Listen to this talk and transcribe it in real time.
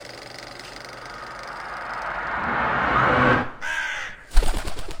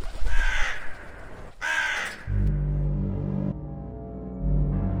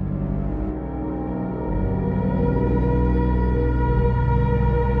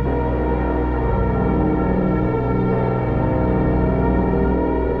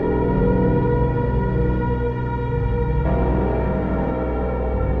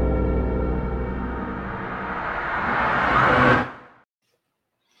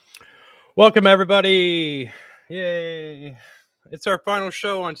Welcome, everybody. Yay. It's our final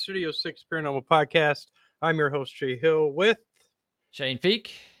show on Studio Six Paranormal Podcast. I'm your host, Jay Hill, with Shane Feek.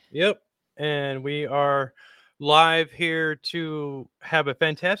 Yep. And we are live here to have a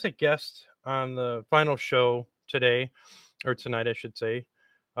fantastic guest on the final show today, or tonight, I should say.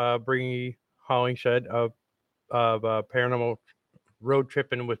 Brie Hollingshead of Paranormal Road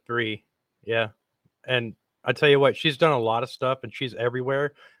Tripping with Brie. Yeah. And I tell you what, she's done a lot of stuff and she's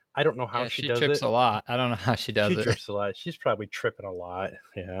everywhere. I don't know how she does trips it. a lot. I don't know how she does it. She trips a lot. She's probably tripping a lot.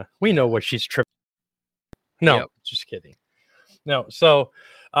 Yeah. We know what she's tripping. No, Just kidding. No. So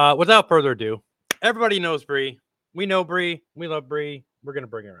without further ado, everybody knows Brie. We know Brie. We love Brie. We're going to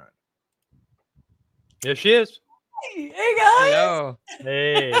bring her on. Here she is. Hey guys. Hello.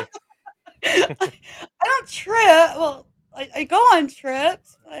 Hey. I don't trip. Well, I go on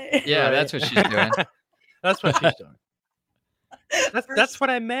trips. Yeah, right. That's what she's doing. That's what she's doing. That's what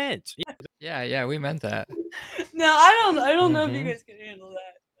I meant. Yeah, we meant that. No, I don't know if you guys can handle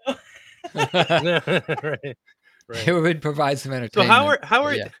that. Right. It would provide some entertainment. So how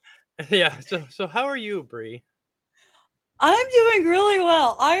are So how are you, Brie? I'm doing really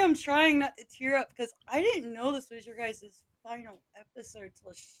well. I am trying not to tear up because I didn't know this was your guys' final episode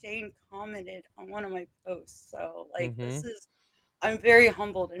till Shane commented on one of my posts. So this is, I'm very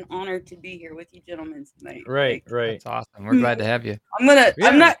humbled and honored to be here with you gentlemen tonight. Right. That's awesome. We're glad to have you.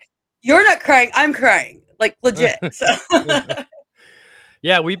 You're not crying. I'm crying. Like legit. So.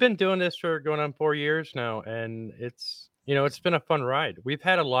 Yeah, we've been doing this for going on 4 years now, and it's been a fun ride. We've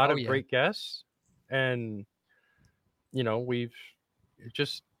had a lot of great guests, and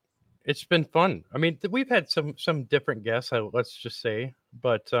it's been fun. I mean, we've had some different guests, let's just say,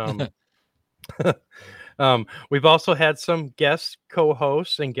 but we've also had some guest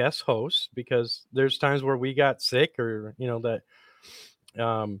co-hosts and guest hosts because there's times where we got sick or that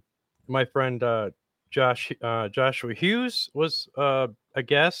my friend Joshua Hughes was a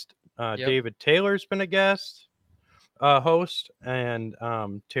guest. David Taylor's been a guest host, and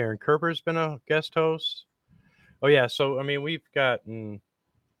Taryn Kerber's been a guest host. Oh yeah, so I mean we've gotten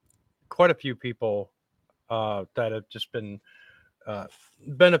quite a few people that have just been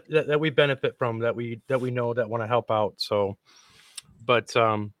that we benefit from, that we know that want to help out. So, but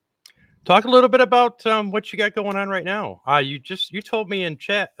talk a little bit about what you got going on right now. You told me in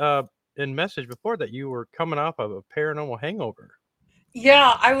chat in message before that you were coming off of a paranormal hangover.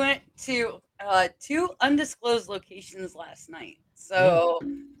 Yeah, I went to 2 undisclosed locations last night. So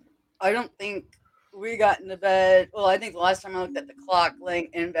I don't think we got into bed. Well, I think the last time I looked at the clock, laying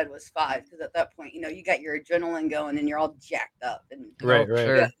in bed was 5, because at that point, you got your adrenaline going and you're all jacked up. And right.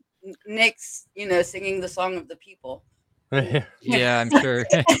 Sure. Nick's, singing the song of the people. Yeah, I'm sure.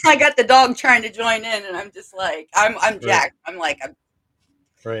 I got the dog trying to join in, and I'm just like, I'm jacked. Right. I'm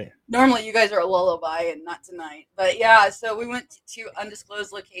right. Normally, you guys are a lullaby, and not tonight. But yeah, so we went to 2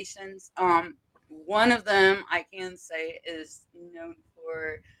 undisclosed locations. One of them I can say is known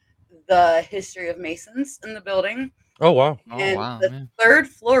for the history of Masons in the building. Oh wow! And the 3rd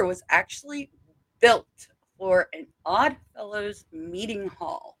floor was actually built for an Odd Fellows meeting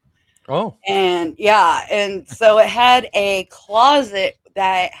hall. Oh. And so it had a closet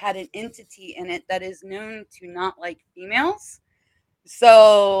that had an entity in it that is known to not like females.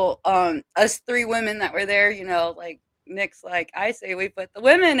 So us 3 women that were there, like Nick's like, I say we put the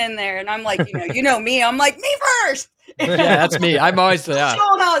women in there, and I'm like, you know me, I'm like, me first. Yeah, that's me. I'm always show them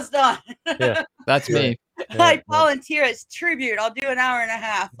how it's done. Yeah, that's me. I volunteer as tribute. I'll do an hour and a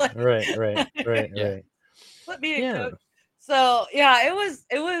half. Right. Put me in, coach. So yeah, it was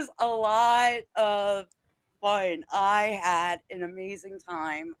a lot of fun. I had an amazing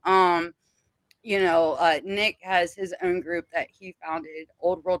time. Nick has his own group that he founded,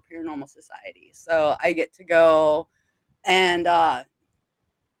 Old World Paranormal Society. So I get to go and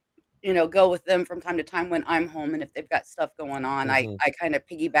go with them from time to time when I'm home, and if they've got stuff going on, I kind of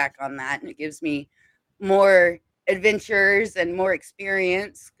piggyback on that, and it gives me more adventures and more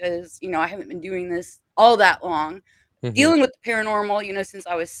experience because I haven't been doing this all that long. Dealing with the paranormal, since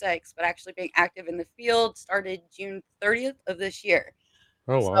I was 6, but actually being active in the field started June 30th of this year.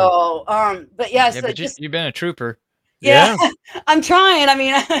 Oh wow! So, but yeah, so but you've been a trooper. Yeah. I'm trying. I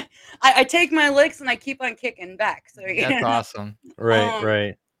mean, I take my licks and I keep on kicking back. So that's awesome.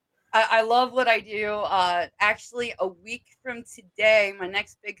 Right. I love what I do. Actually, a week from today, my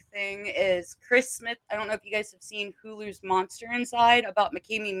next big thing is Chris Smith. I don't know if you guys have seen Hulu's Monster Inside about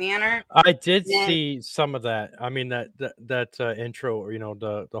McCamey Manor. I did see some of that. I mean, that intro,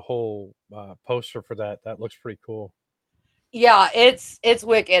 the whole poster for that looks pretty cool. Yeah, it's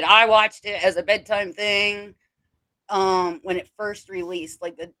wicked. I watched it as a bedtime thing. when it first released.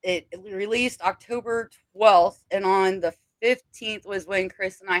 Like it released October 12th, and on the 15th was when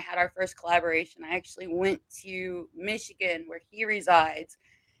Chris and I had our first collaboration. I actually went to Michigan where he resides,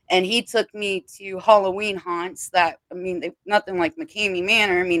 and he took me to Halloween haunts that, I mean, nothing like McCamey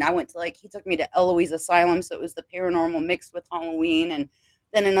Manor. I mean, he took me to Eloise Asylum, so it was the paranormal mixed with Halloween. And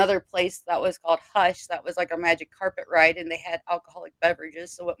then another place that was called Hush, that was like a magic carpet ride, and they had alcoholic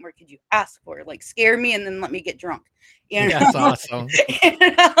beverages. So what more could you ask for? Like, scare me and then let me get drunk. You know? That's awesome.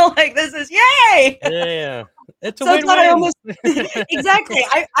 Like, this is yay! Yeah. It's a So it's what I win-win. almost exactly.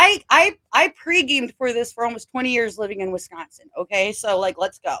 I pre-gamed for this for almost 20 years living in Wisconsin. Okay, so like,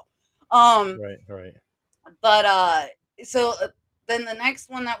 let's go. Right. But so then the next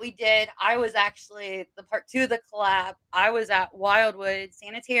one that we did, I was actually the part 2 of the collab. I was at Wildwood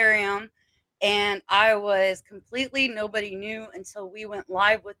Sanitarium, and I was completely, nobody knew until we went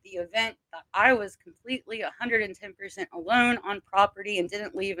live with the event that I was completely 110% alone on property and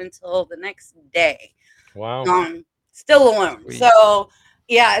didn't leave until the next day. Wow. Still alone. Sweet. So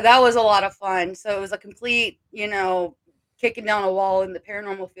yeah, that was a lot of fun. So it was a complete, kicking down a wall in the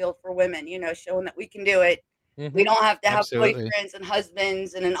paranormal field for women, showing that we can do it. We don't have to have Absolutely. boyfriends and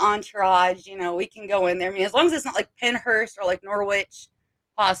husbands and an entourage. We can go in there. I mean, as long as it's not like Penhurst or like Norwich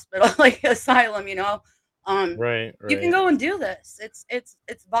Hospital, like asylum, Right. you can go and do this.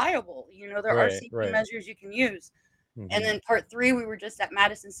 It's viable. There are Right, safety right. measures you can use. Mhm. And then part 3, we were just at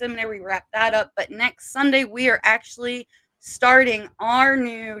Madison Seminary. We wrapped that up. But next Sunday, we are actually starting our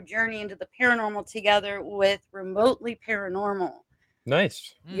new journey into the paranormal together with Remotely Paranormal.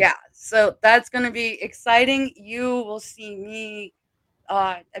 Nice. Yeah. So that's going to be exciting. You will see me.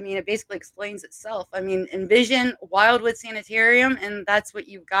 It basically explains itself. I mean, envision Wildwood Sanitarium, and that's what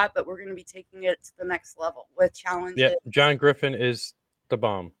you've got. But we're going to be taking it to the next level with challenges. Yeah, John Griffin is the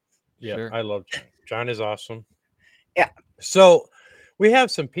bomb. Yeah, Sure. I love John. John is awesome. Yeah. So we have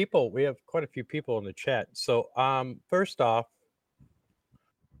some people. We have quite a few people in the chat. So first off,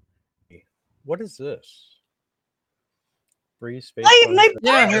 what is this? Bree's face. My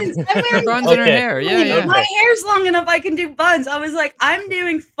Yeah, buns. her I'm wearing buns in her Okay. hair. Yeah. My hair's long enough I can do buns. I was like, I'm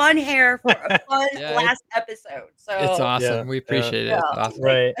doing fun hair for a fun Yeah, last episode. So It's awesome. Yeah, We appreciate it. yeah. It's awesome.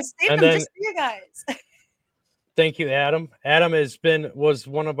 Right. I saved And them then just for you guys. thank you, Adam. Adam was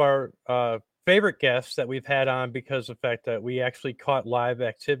one of our favorite guests that we've had on because of the fact that we actually caught live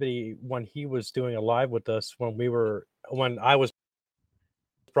activity when he was doing a live with us when I was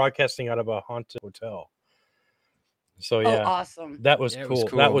broadcasting out of a haunted hotel. So Oh, yeah, awesome. that was Yeah, it cool.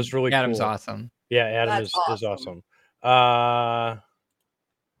 was That was really Adam's cool. awesome. Yeah, Adam That's is awesome. awesome.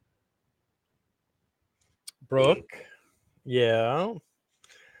 Brooke, yeah,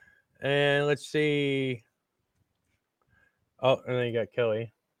 and let's see. Oh, and then you got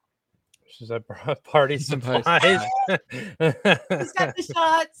Kelly. She's at party supplies. Who's got the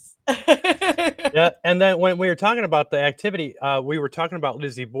shots? Yeah, and then when we were talking about the activity, we were talking about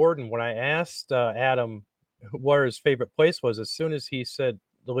Lizzie Borden. When I asked Adam where his favorite place was, as soon as he said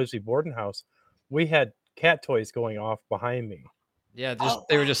the Lizzie Borden house, we had cat toys going off behind me. Yeah, Oh,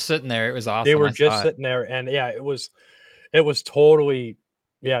 they were wow. just sitting there. It was awesome. They were I just saw it. sitting there, and yeah, it was totally,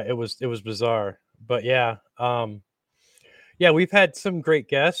 yeah, it was bizarre, but yeah, yeah, we've had some great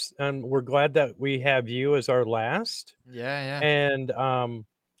guests, and we're glad that we have you as our last. Yeah. And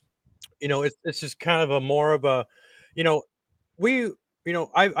it's just kind of a more of a, you know,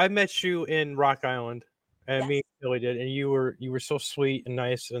 I met you in Rock Island, and me Yes. and Billy did, and you were so sweet and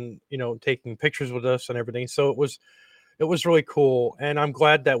nice, and taking pictures with us and everything. So it was really cool, and I'm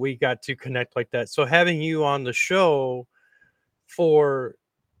glad that we got to connect like that. So having you on the show for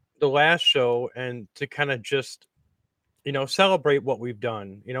the last show and to kind of just celebrate what we've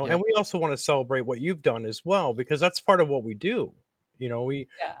done, Yep. and we also want to celebrate what you've done as well, because that's part of what we do. We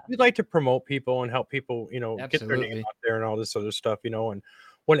like to promote people and help people, get their name Absolutely. out there and all this other stuff, and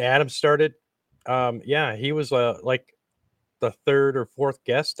when Adam started, he was like the third or fourth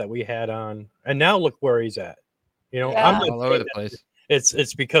guest that we had on, and now look where he's at. I'm Yeah. not All over saying the that place.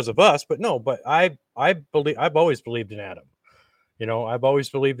 it's because of us, but no, but I've always believed in Adam. I've always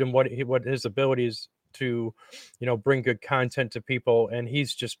believed in what his abilities to, bring good content to people, and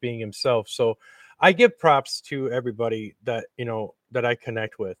he's just being himself. So I give props to everybody that, that I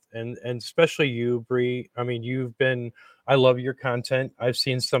connect with, and especially you, Brie. I mean, I love your content. I've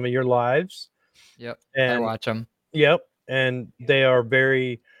seen some of your lives. Yep. I And watch them. yep, and they are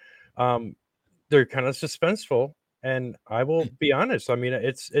very, they're kind of suspenseful. And I will be honest. I mean,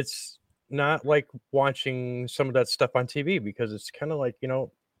 it's not like watching some of that stuff on TV, because it's kind of like,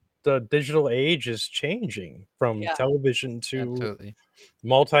 the digital age is changing from Yeah. television to Absolutely.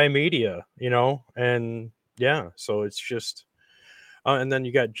 multimedia, and yeah, so it's just, and then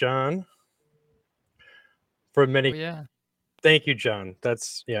you got John for Oh many. yeah. Thank you, John.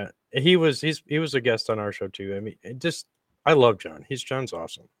 That's yeah. He was a guest on our show too. I mean, I love John. John's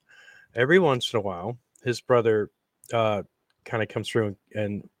awesome. Every once in a while, his brother uh kind of comes through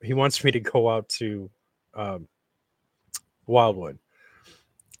and he wants me to go out to um Wildwood.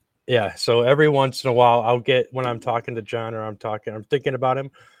 Yeah, so every once in a while I'll get when I'm talking to John or I'm thinking about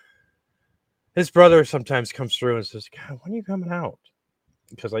him, his brother sometimes comes through and says, "God, when are you coming out?"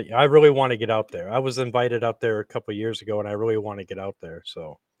 Because I really want to get out there. I was invited out there a couple years ago and I really want to get out there.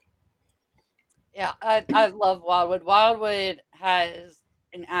 So Yeah, I love Wildwood. Wildwood has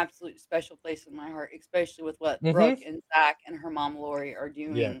an absolute special place in my heart, especially with what hmm Brooke and Zach and her mom Lori are yeah.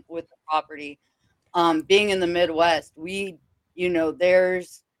 doing with the property. Being in the Midwest,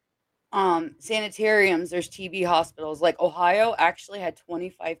 there's sanitariums, there's TB hospitals. Like Ohio actually had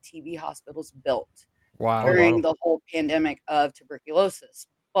 25 TB hospitals built Oh Wow. during wow. the whole pandemic of tuberculosis.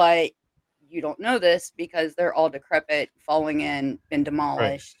 But you don't know this because they're all decrepit, falling in, been Right.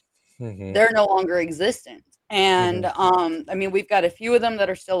 demolished. hmm They're no longer existent. And hmm I mean, we've got a few of them that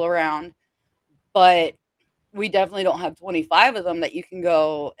are still around, but we definitely don't have 25 of them that you can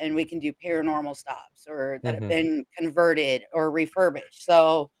go and we can do paranormal stops or that have hmm been converted or refurbished.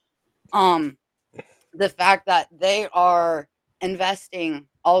 So, um, the fact that they are investing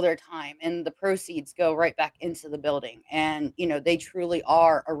all their time and the proceeds go right back into the building, and they truly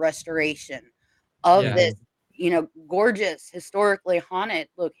are a restoration of Yeah. this, hmm gorgeous historically haunted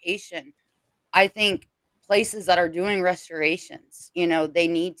location. I think places that are doing restorations, they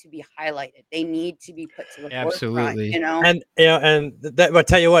need to be highlighted. They need to be put to the forefront, Absolutely. And yeah, and that. But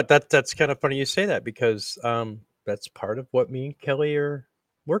tell you what, that's kind of funny you say that because that's part of what me and Kelly are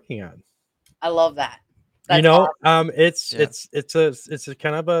working on. I love that. You That's know, awesome. Yeah. it's a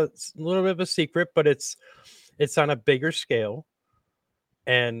kind of a little bit of a secret, but it's on a bigger scale.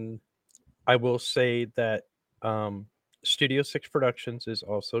 And I will say that um, Studio Six Productions is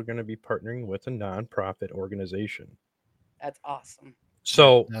also going to be partnering with a nonprofit organization. That's awesome.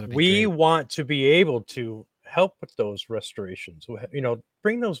 So That'll be we great. want to be able to help with those restorations.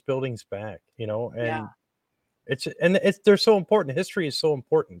 Bring those buildings back. Yeah. And they're so important. History is so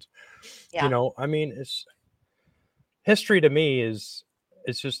important. Yeah. I mean, it's history to me is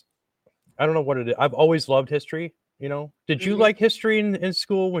it's just I don't know what it is. I've always loved history. Did you Mhm. like history in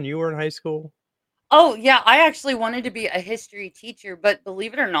school when you were in high school? Oh, yeah, I actually wanted to be a history teacher, but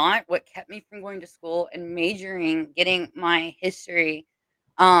believe it or not, what kept me from going to school and majoring, getting my history,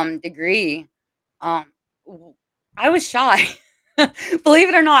 degree, um, w I was shy. Believe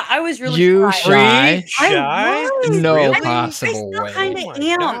it or not, I was really You shy. Free shy? I shy? was. No Really? I possible still Oh kinda way. my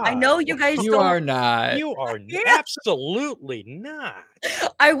am. I god. know you guys You don't. are not. You are Yeah, absolutely not.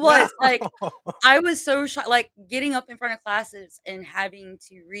 I No. was, like, I was so shy, like, getting up in front of classes and having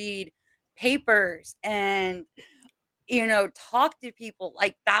to read papers and talk to people,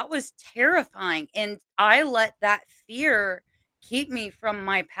 like, that was terrifying, and I let that fear keep me from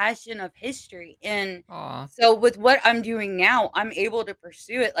my passion of history, and Aw. so with what I'm doing now, I'm able to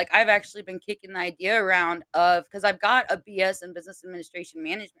pursue it. Like, I've actually been kicking the idea around of because 'cause I've got a BS in business administration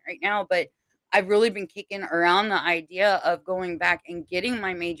management right now, but I've really been kicking around the idea of going back and getting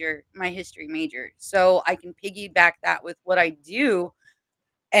my history major, so I can piggyback that with what I do,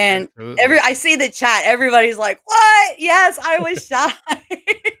 and Absolutely. I see the chat, everybody's like, "What? Yes, I was shy."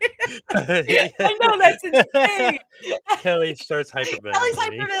 I know, that's insane. Kelly starts Kelly's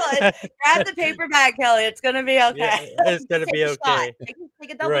hyperventilating. hyperventilating. Grab the paper bag, Kelly, it's gonna be Yeah, okay. it's gonna Just take be a shot. okay.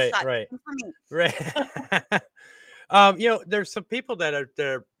 Take a double Right, shot, right, one for me. right. There's some people that are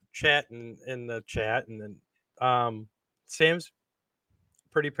there chatting in the chat, and then Sam's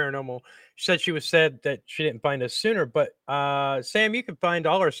pretty paranormal. She said she was sad that she didn't find us sooner, but Sam, you can find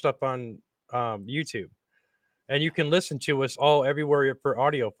all our stuff on YouTube, and you can listen to us all everywhere for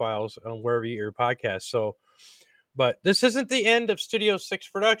audio files on wherever you get your podcast. So, but this isn't the end of Studio Six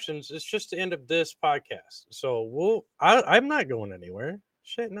Productions. It's just the end of this podcast. So I'm not going anywhere.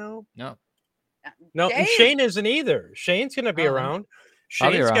 Shit, no. No. No, and Jay, Shane isn't either. Shane's gonna be Uh-uh. around.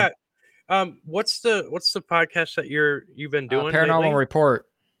 I'll be Shane's around. got what's the podcast that you've been doing Paranormal lately? Report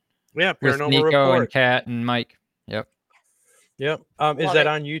Yeah, with Paranormal Nico and Report. Kat and Mike. Yep. Yep. Is love that it.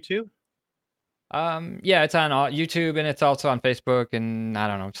 on YouTube? Yeah, it's on YouTube and it's also on Facebook and I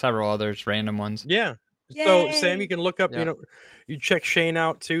don't know, several others, random ones. Yeah. So Sam, you Yay. can look up, Yeah. you check Shane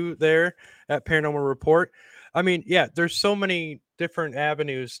out too there at Paranormal Report. I mean, yeah, there's so many different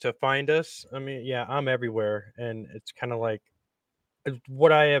avenues to find us. I mean, yeah, I'm everywhere. And it's kind of like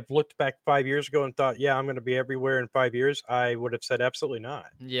what I have looked back 5 years ago and thought, yeah, I'm going to be everywhere in 5 years. I would have said absolutely not.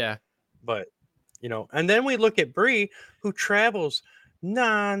 Yeah. But you know. And then we look at Brie, who travels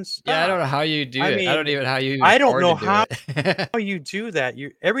nonstop. Yeah, I don't know how you do I it. I don't mean, even how you I don't afford know to do how it. you do that.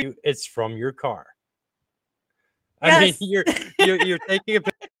 It's from your car. I mean, Yes. you're taking a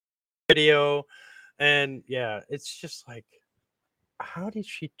video, and yeah, it's just like, how did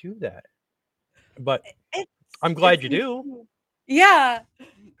she do that? But I'm glad you do. insane. Yeah.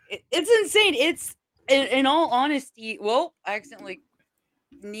 It's insane. It's in all honesty, well, I accidentally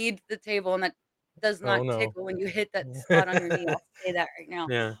kneed the table and that does Oh not no. tickle when you hit that spot on your knee. I'll say that right now.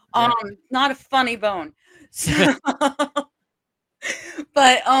 Yeah. Not a funny bone. So,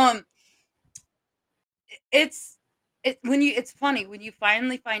 but it's it's funny when you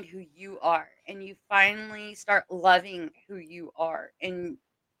finally find who you are and you finally start loving who you are and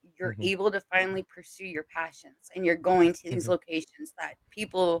you're Mhm. able to finally pursue your passions and you're going to these Mhm. locations that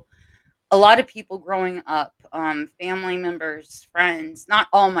a lot of people growing up, family members, friends, not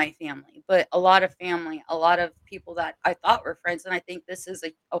all my family, but a lot of family, a lot of people that I thought were friends. And I think this is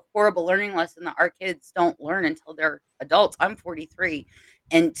a horrible learning lesson that our kids don't learn until they're adults. I'm 43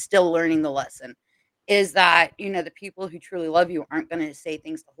 and still learning the lesson is that, the people who truly love you aren't going to say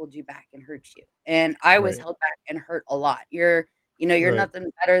things to hold you back and hurt you. And I was Right. held back and hurt a lot. You're Right.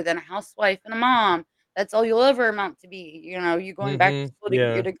 nothing better than a housewife and a mom. That's all you'll ever amount to be. You going back to school to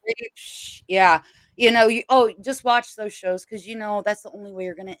get your Yeah. degree. Yeah. Just watch those shows because that's the only way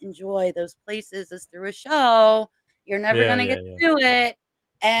you're gonna enjoy those places is through a show. You're never Yeah. gonna Yeah. get Yeah. to do it. Right.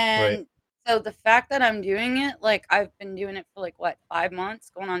 And so the fact that I'm doing it, like I've been doing it for like what, 5 months,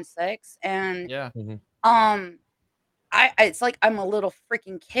 going on 6. And Yeah. Mhm. um it's like I'm a little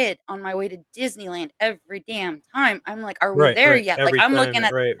freaking kid on my way to Disneyland every damn time. I'm like, "Are we Right. there Right. yet?" Like, Every I'm time. looking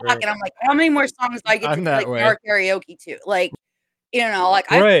at Right. the clock Right. and I'm like, "How many more songs do I get to, I'm that like, bar way. karaoke to?" Like,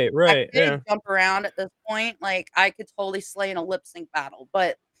 like, I Right. I Right. Yeah. could jump around at this point, like, I could totally slay in a lip sync battle,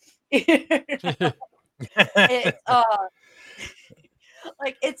 but it's,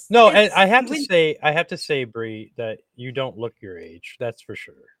 like, No, and it's when I have to say, Bree, that you don't look your age. That's for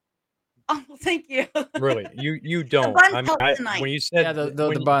sure. oh, thank you. Really, you The don't. buns I mean, help tonight. when you Yeah, said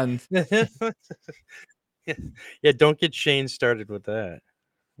the buns. yeah, don't get Shane started with that.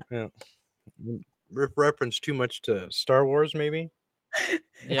 Yeah, reference too much to Star Wars, maybe. I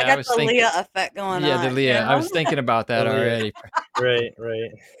Yeah, I got was the thinking. Leah effect going Yeah, the on, Leah. I was thinking about that Oh yeah, already. right,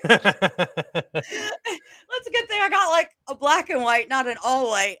 right. That's a good thing I got, like, a black and white, not an all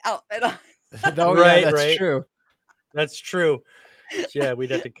white outfit on. Oh yeah, Right, that's right. true. That's true. Yeah,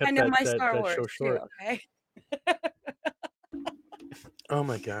 we'd have to I cut know my Star that show Wars too, short. okay? Oh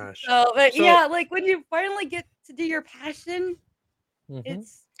my gosh. So, but So, yeah, like, when you finally get to do your passion, mhm,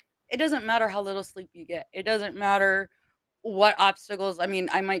 it doesn't matter how little sleep you get. It doesn't matter what obstacles. I mean,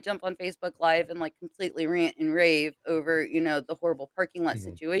 I might jump on Facebook Live and, like, completely rant and rave over, the horrible parking lot mhm,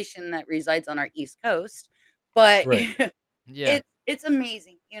 situation that resides on our East Coast, but right. Yeah. it's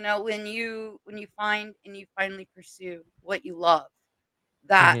amazing, when you find and you finally pursue what you love,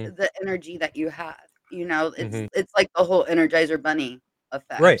 that Mhm, the energy that you have, mhm. it's like the whole Energizer Bunny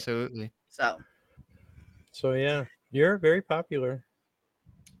effect. Right. Absolutely. So, So yeah, you're very popular.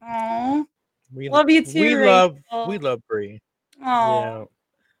 oh, We love you we too, we Rachel. love Bree. Oh. Yeah.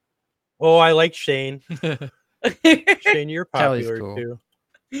 Oh, I like Shane. Shane, you're Kelly's popular cool.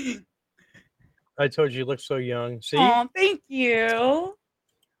 too. I told you look so young. See? Oh, thank you.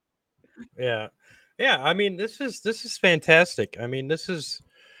 Yeah. Yeah, I mean, this is fantastic. I mean, this is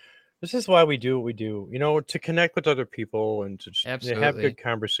why we do what we do. You know, to connect with other people and to just, have Absolutely. good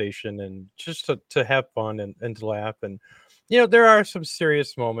conversation and just to have fun and to laugh and there are some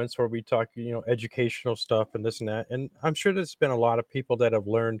serious moments where we talk, educational stuff and this and that. And I'm sure there's been a lot of people that have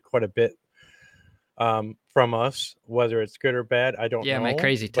learned quite a bit from us, whether it's good or bad, I don't Yeah, my know.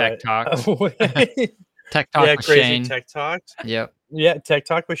 crazy tech But talks. Tech talk yeah, with crazy Shane. tech talks. Yep. Yeah, tech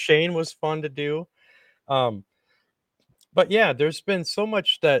talk with Shane was fun to do. Um, but yeah, there's been so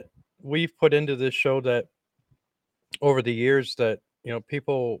much that we've put into this show that over the years that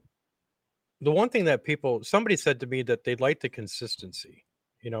people the one thing that people somebody said to me that they like the consistency,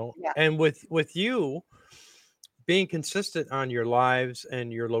 Yeah. and with you being consistent on your lives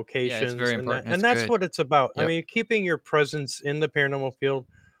and your Yeah, it's locations very and that important. and It's that's good. what it's about. I Yep. mean, keeping your presence in the paranormal field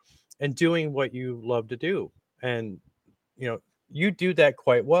and doing what you love to do. And you know, you do that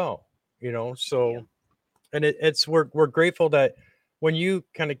quite well, Thank you. so and it's we're grateful that when you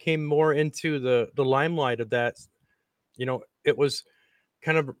kind of came more into the limelight of that, it was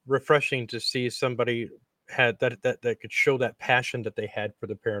kind of refreshing to see somebody had that could show that passion that they had for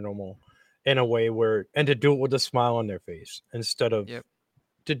the paranormal in a way where and to do it with a smile on their face instead of Yep.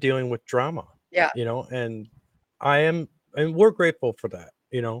 to dealing with drama, Yeah. and I am and we're grateful for that,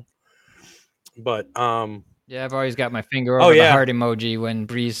 But Yeah, I've always got my finger Oh, over the yeah. heart emoji when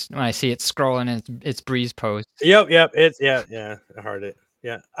I see it scrolling and it's Bree's post. Yep. It's I heard it.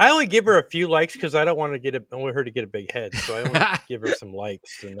 Yeah, I only give her a few likes because I don't want her to get a big head, so I only give her some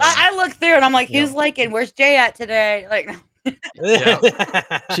likes. And I look through and I'm like, you who's liking? Where's Jay at today? Like, Yeah.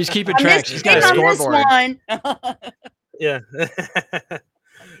 She's keeping I track. missed She's Jay got a on this scoreboard. one. Yeah.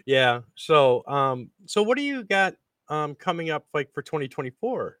 Yeah. So so what do you got coming up like for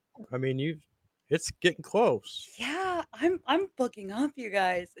 2024? I mean, it's getting close. Yeah, I'm booking up, you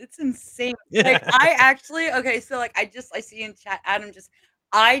guys. It's insane. Yeah. Like I actually so like I see in chat Adam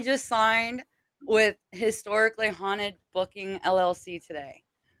I just signed with Historically Haunted Booking LLC today.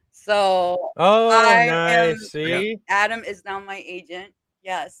 So Oh, I am nice. See? Adam is now my agent.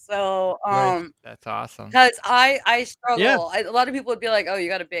 Yes. So Nice. That's awesome. because I Yeah. struggle. A lot of people would be like, "Oh, you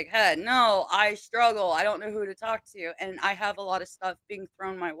got a big head." No, I struggle. I don't know who to talk to, and I have a lot of stuff being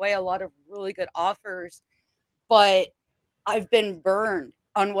thrown my way. A lot of really good offers, but I've been burned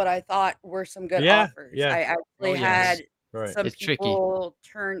on what I thought were some good Yeah. offers. Yeah. I actually Oh, yes. had Right. some It's tricky. people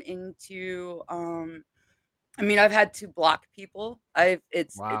turn into I mean, I've had to block people.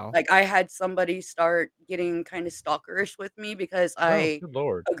 Wow. Like I had somebody start getting kind of stalkerish with me because Oh, I good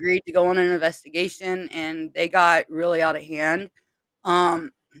Lord. agreed to go on an investigation and they got really out of hand.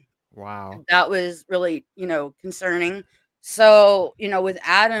 Wow. That was really, concerning. So, with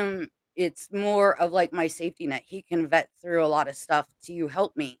Adam, it's more of like my safety net. He can vet through a lot of stuff to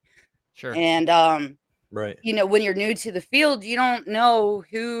help me. Sure. And Right. when you're new to the field, you don't know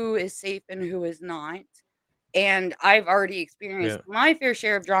who is safe and who is not. And I've already experienced my fair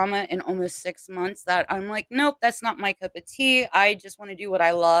share of drama in almost 6 months that I'm like, nope, that's not my cup of tea. I just want to do what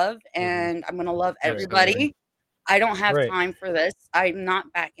I love and I'm going to love everybody. Absolutely. I don't have Right. time for this. I'm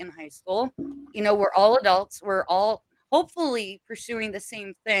not back in high school. We're all adults. We're all hopefully pursuing the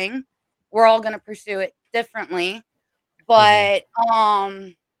same thing. We're all going to pursue it differently. But,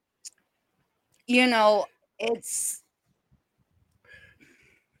 it's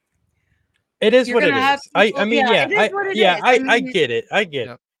It is you're what going it to have is. I people. mean, Yeah, it is what it is. I mean, get it. I get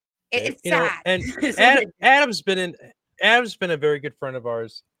Yep. it. it's sad. And is what it is. Adam's been a very good friend of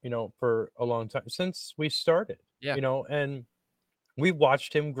ours, for a long time since we started. Yeah. And we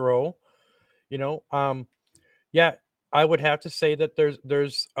watched him grow. Yeah, I would have to say that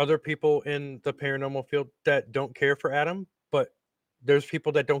there's other people in the paranormal field that don't care for Adam, but there's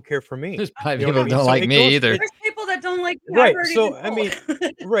people that don't care for me. There's probably You know what people I that mean? don't like me either. There's people that don't like me. Right. I've already So been I mean, told.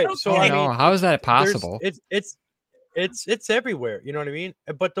 right. It's So okay. I no, mean, how is that there's possible? it's everywhere. You know what I mean?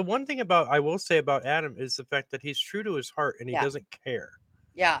 But the one thing I will say about Adam is the fact that he's true to his heart and he Yeah. doesn't care.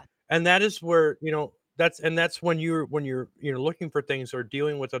 Yeah. And that is where that's when you're looking for things or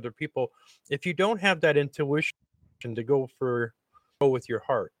dealing with other people. If you don't have that intuition to go with your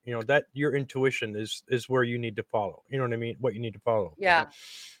heart, that your intuition is where you need to follow. You know what I mean? What you need to follow. Yeah.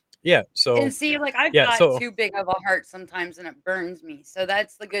 Yeah. So And see, like I've yeah. got So too big of a heart sometimes and it burns me. So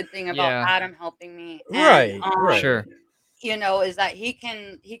that's the good thing about Yeah. Adam helping me. right. And, Right. Sure. is that he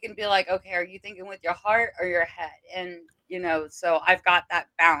can be like, okay, are you thinking with your heart or your head? And so I've got that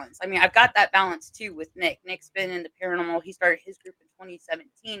balance. I mean, I've got that balance too with Nick. Nick's been in the paranormal. He started his group in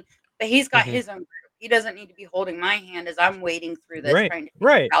 2017, but he's got his own group. He doesn't need to be holding my hand as I'm wading through this, trying to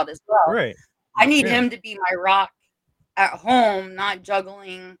figure it out as well. Right. I need him to be my rock at home, not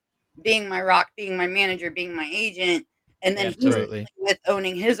juggling, being my rock, being my manager, being my agent. And then Absolutely. he's with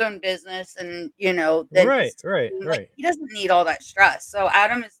owning his own business and, then Right. he doesn't need all that stress. So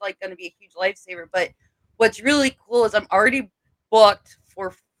Adam is like going to be a huge lifesaver. But what's really cool is I'm already booked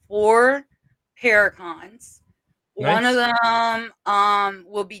for 4 Paracons. One of them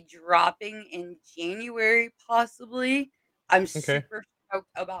will be dropping in January, possibly. I'm super stoked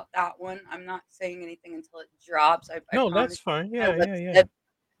about that one. I'm not saying anything until it drops. I No, promise. that's fine. I Yeah. will skip.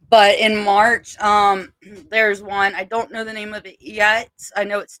 But in March, there's one. I don't know the name of it yet. I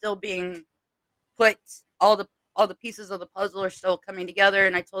know it's still being put. All the pieces of the puzzle are still coming together.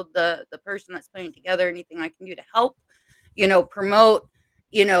 And I told the person that's putting it together anything I can do to help, promote.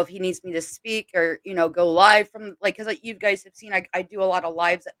 If he needs me to speak or go live from because like you guys have seen, I do a lot of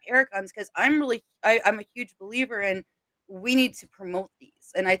lives at Paracons because I'm a huge believer in we need to promote these.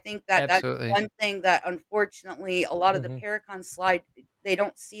 And I think that Absolutely. that's one thing that unfortunately a lot of the Paracons slide, they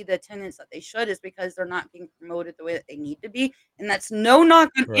don't see the attendance that they should is because they're not being promoted the way that they need to be. And that's no knock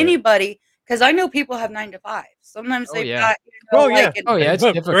on anybody because I know people have 9 to 5. Sometimes they've got, it's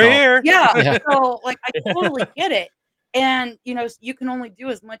difficult. Right here. Yeah. So like I totally get it. And you can only do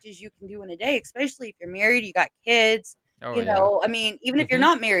as much as you can do in a day, especially if you're married, you got kids. I mean, even if you're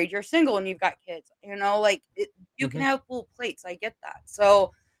not married, you're single and you've got kids, you can have full plates. I get that.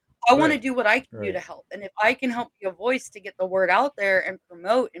 So I want to do what I can do to help. And if I can help be a voice to get the word out there and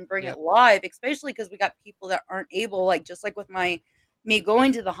promote and bring it live, especially because we got people that aren't able, like just like with me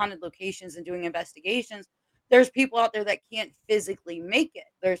going to the haunted locations and doing investigations, there's people out there that can't physically make it.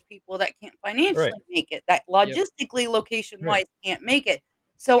 There's people that can't financially make it, that logistically, location-wise can't make it.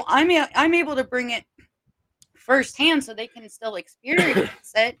 So I'm able to bring it firsthand so they can still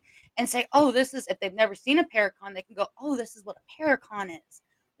experience it and say, oh, this is, if they've never seen a Paracon, they can go, oh, this is what a Paracon is.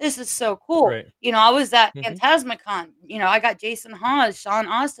 This is so cool. You know, I was at Phantasmicon. You know, I got Jason Hawes, Sean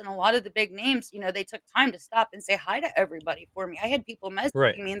Austin, a lot of the big names. You know, they took time to stop and say hi to everybody for me. I had people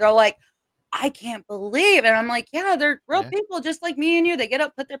messaging me and they're like, I can't believe. And I'm like, yeah, they're real people just like me and you. They get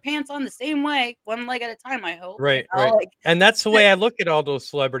up, put their pants on the same way, one leg at a time, I hope. Right. You know? Like, and that's the way I look at all those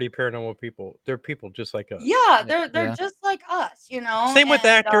celebrity paranormal people. They're people just like us. Yeah, they're just like us, you know. Same with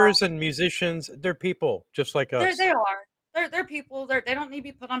actors and musicians. They're people just like us. They are. They're people. They don't need to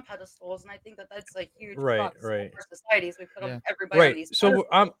be put on pedestals, and I think that that's a huge plus for societies. We put everybody on these pedestals.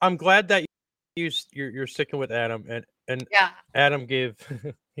 So I'm glad that you're sticking with Adam, and Adam gave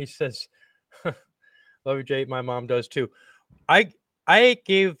he says, love you, Jay. My mom does too. I'll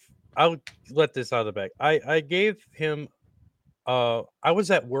let this out of the bag. I gave him. I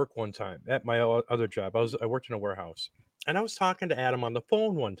was at work one time at my other job. I worked in a warehouse, and I was talking to Adam on the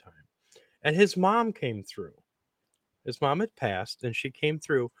phone one time, and his mom came through. His mom had passed, and she came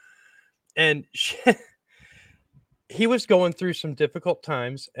through, and he was going through some difficult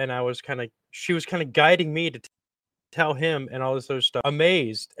times, and she was kind of guiding me to tell him and all this other stuff.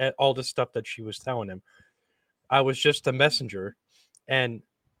 Amazed at all the stuff that she was telling him. I was just a messenger, and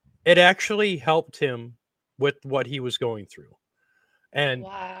it actually helped him with what he was going through. And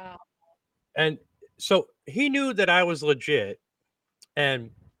and so he knew that I was legit,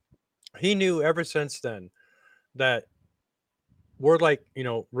 and he knew ever since then that we're like, you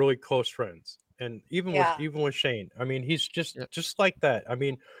know, really close friends. And even with Shane, I mean, he's just like that. I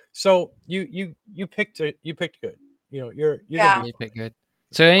mean, so you picked good. You know, you picked good.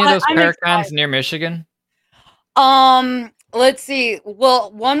 So any of those Paracons near Michigan? Let's see.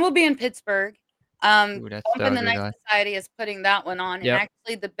 Well, one will be in Pittsburgh. Bump in the Night Society is putting that one on, and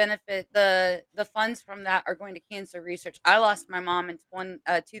actually the benefit, the funds from that are going to cancer research. I lost my mom in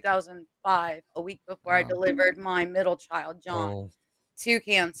 2005, a week before I delivered my middle child, John, to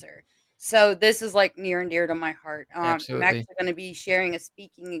cancer. So this is like near and dear to my heart. I'm actually going to be sharing a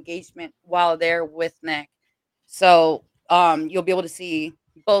speaking engagement while there with Nick, so you'll be able to see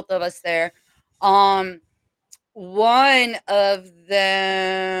both of us there. One of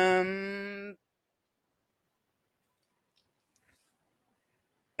them,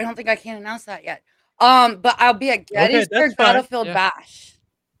 I don't think I can announce that yet. But I'll be at Gettysburg Battlefield Bash.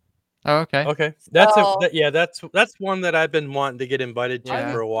 Oh, okay. Okay. That's one that I've been wanting to get invited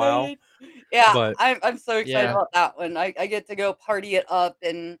to for a while. Yeah, but I'm so excited about that one. I get to go party it up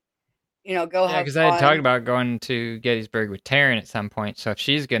and, you know, go have fun. Because I had talked about going to Gettysburg with Taryn at some point. So if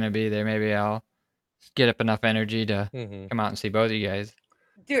she's gonna be there, maybe I'll get up enough energy to come out and see both of you guys.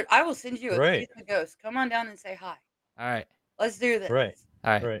 Dude, I will send you a ghost. Come on down and say hi. All right. Let's do this. All right.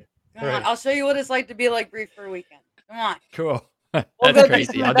 Come on. I'll show you what it's like to be like Brie for a weekend. Come on. Cool. We'll go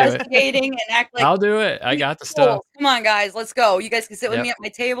crazy. Do some investigating and act like I'll do it. I got the stuff. Come on, guys. Let's go. You guys can sit with me at my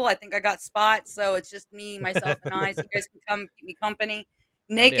table. I think I got spots, so it's just me, myself, and I. So you guys can come keep me company.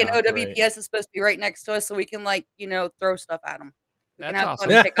 Nick and OWPS is supposed to be right next to us, so we can, like, you know, throw stuff at them. We can have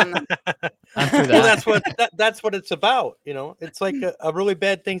fun and pick on them. Well, that's what it's about. You know, it's like a really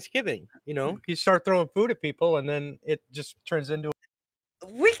bad Thanksgiving. You know, you start throwing food at people, and then it just turns into.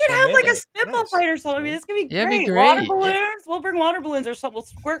 We could have like a spitball fight or something. I mean, it's gonna be great. It'd be great. Water balloons. We'll bring water balloons or something. We'll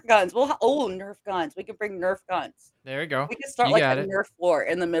squirt guns. We'll Nerf guns. We can bring Nerf guns. There we go. We can start like a Nerf floor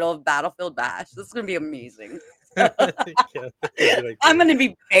in the middle of Battlefield Bash. This is gonna be amazing. I'm gonna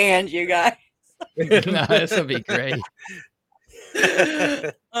be banned, you guys. No, this will be great.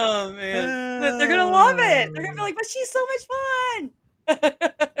 Oh man, but they're gonna love it. They're gonna be like, "But she's so much fun."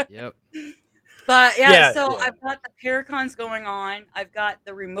 Yep. But I've got the Paracons going on. I've got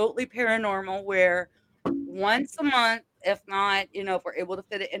the remotely paranormal, where once a month, if not, you know, if we're able to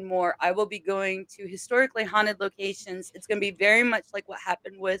fit it in more, I will be going to historically haunted locations. It's going to be very much like what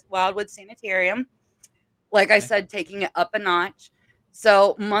happened with Wildwood Sanitarium. Like I said, taking it up a notch.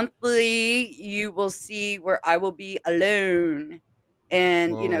 So monthly, you will see where I will be alone.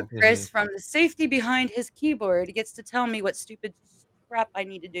 And, you know, Chris from the safety behind his keyboard gets to tell me what stupid crap I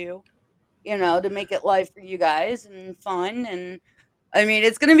need to do, you know, to make it live for you guys and fun. And I mean,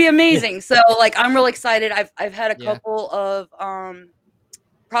 it's going to be amazing. So like, I'm real excited. I've had a couple of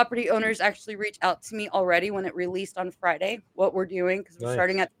property owners actually reached out to me already when it released on Friday, what we're doing, because we're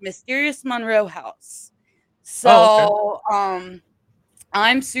starting at the Mysterious Monroe house. So,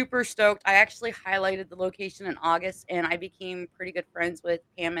 I'm super stoked. I actually highlighted the location in August, and I became pretty good friends with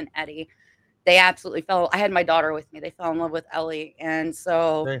Pam and Eddie. They absolutely I had my daughter with me. They fell in love with Ellie. And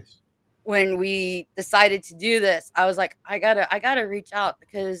so when we decided to do this, I was like, I gotta reach out,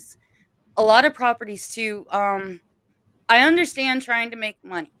 because a lot of properties too, I understand trying to make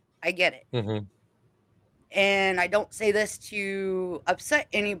money. I get it. Mm-hmm. And I don't say this to upset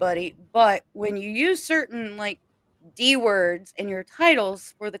anybody, but when you use certain like D words in your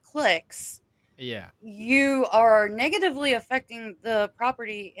titles for the clicks, you are negatively affecting the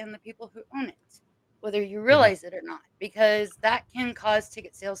property and the people who own it, whether you realize it or not, because that can cause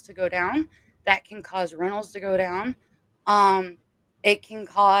ticket sales to go down. That can cause rentals to go down. It can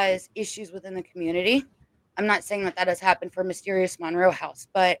cause issues within the community. I'm not saying that has happened for Mysterious Monroe House,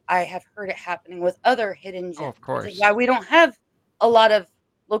 but I have heard it happening with other hidden gems. Oh, of course. Like why we don't have a lot of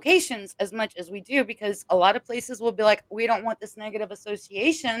locations as much as we do, because a lot of places will be like, we don't want this negative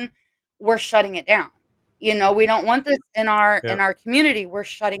association, we're shutting it down. We don't want this in our community, we're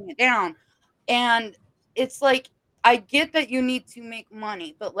shutting it down. And it's like, I get that you need to make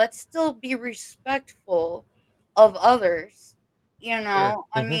money, but let's still be respectful of others.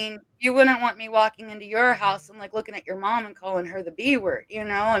 I mean, you wouldn't want me walking into your house and like looking at your mom and calling her the B word.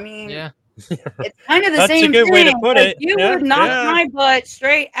 I mean, it's kind of the same thing. That's a good way to put it. You would knock my butt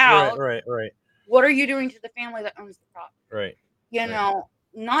straight out. Right. What are you doing to the family that owns the property? Right.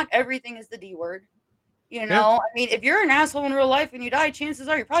 Not everything is the D word. I mean, if you're an asshole in real life and you die, chances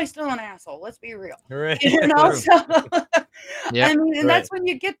are you're probably still an asshole. Let's be real. Right. So, I mean, and that's when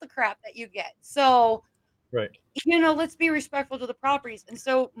you get the crap that you get. So, let's be respectful to the properties. And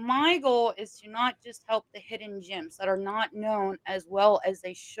so my goal is to not just help the hidden gems that are not known as well as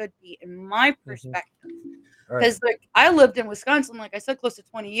they should be, in my perspective. Because like I lived in Wisconsin, like I said, close to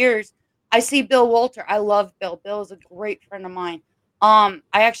 20 years. I see Bill Walter. I love Bill. Bill is a great friend of mine. I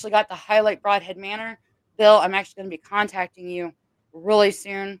actually got to highlight Broadhead Manor. Bill, I'm actually going to be contacting you really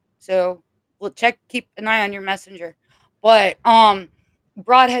soon. So we'll keep an eye on your messenger. But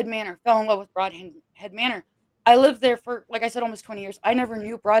Broadhead Manor, fell in love with Broadhead Manor. I lived there for, like I said, almost 20 years. I never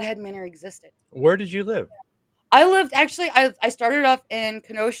knew Broadhead Manor existed. Where did you live? I lived, actually, I started off in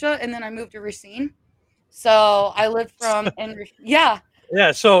Kenosha, and then I moved to Racine. So I lived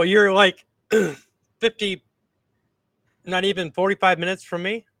Yeah, so you're like 50, not even 45 minutes from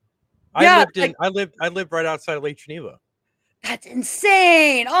me? I lived right outside of Lake Geneva. That's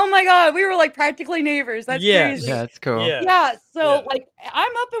insane. Oh my God. We were like practically neighbors. That's crazy. Yeah, that's cool. Yeah. So like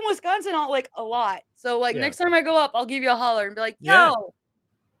I'm up in Wisconsin a lot. So like next time I go up, I'll give you a holler and be like, yo,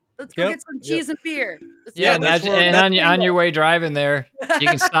 let's go get some cheese and beer. On your way driving there, you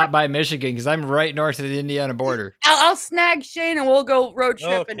can stop by Michigan, because I'm right north of the Indiana border. I'll snag Shane and we'll go road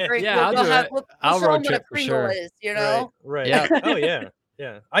trip and drink. Yeah, I'll road trip for sure. Is, Right. Yeah. Oh yeah.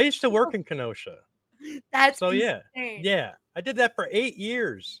 Yeah. I used to work in Kenosha. That's so insane. Yeah. I did that for 8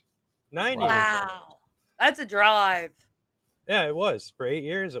 years. 9 years. Wow. That's a drive. Yeah, it was. For 8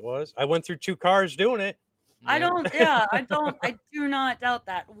 years it was. I went through 2 cars doing it. I do not doubt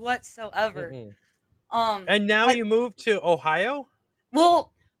that whatsoever. And now you moved to Ohio?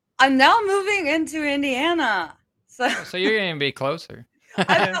 Well, I'm now moving into Indiana. So you're going to be closer.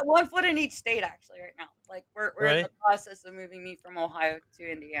 I've got 1 foot in each state actually right now. Like we're in the process of moving me from Ohio to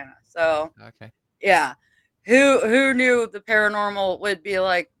Indiana. So yeah. Who knew the paranormal would be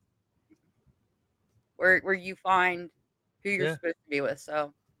like where you find who you're supposed to be with?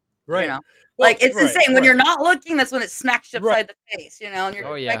 So like it's insane. When you're not looking, that's when it smacks you upside the face, and you're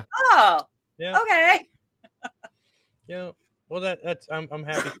like, okay. Yeah. Well, that's I'm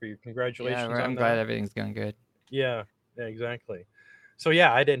happy for you. Congratulations. Yeah, I'm glad everything's going good. Yeah, exactly. So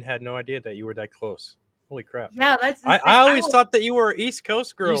yeah, I had no idea that you were that close. Holy crap. Yeah, that's insane. I always thought that you were East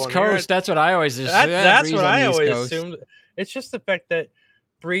Coast girl. East Coast, that's what I always assumed. That's what I always assumed. It's just the fact that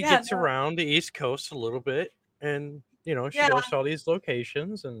Brie gets around the East Coast a little bit, and she goes to all these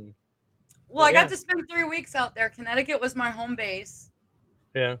locations. And I got to spend 3 weeks out there. Connecticut was my home base.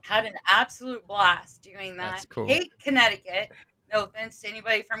 Yeah. Had an absolute blast doing that. That's cool. Hate Connecticut. No offense to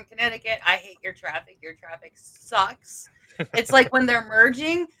anybody from Connecticut. I hate your traffic. Your traffic sucks. It's like when they're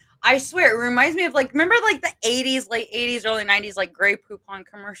merging, I swear, it reminds me of remember the 80s, late 80s, early 90s, Grey Poupon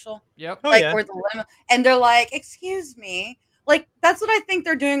commercial? Yep. Where the limo, and they're like, excuse me. That's what I think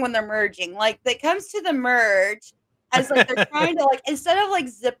they're doing when they're merging. It comes to the merge as they're trying to instead of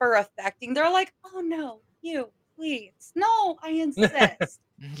zipper affecting, they're like, oh no, you. please. No, I insist.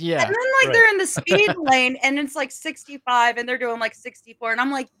 Yeah. And then they're in the speed lane and it's 65 and they're doing 64. And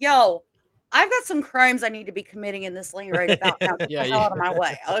I'm like, yo, I've got some crimes I need to be committing in this lane right about now. Get the hell out of my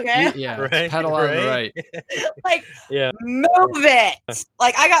way. Okay. Pedal on the right. Move it.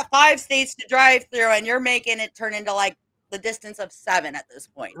 I got 5 states to drive through and you're making it turn into the distance of 7 at this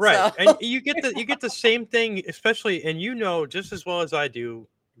point. Right. So. And you get the same thing, especially, and just as well as I do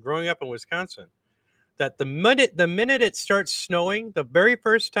growing up in Wisconsin, that the minute it starts snowing, the very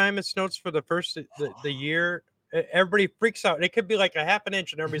first time it snows for the year, everybody freaks out. It could be a half an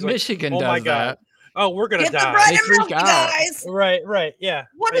inch and everybody's Michigan like, oh my God. that. Oh, we're going to die. The bread and milk, guys. Right. Yeah.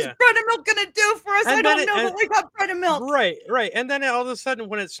 What is bread and milk going to do for us? I don't know, but we got bread and milk. Right. And then all of a sudden,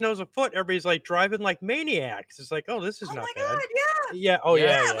 when it snows a foot, everybody's driving like maniacs. It's like, oh, this is not bad. God, yeah. Yeah. Oh,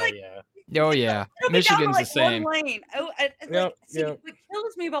 yeah. Oh, yeah. Michigan's the same. What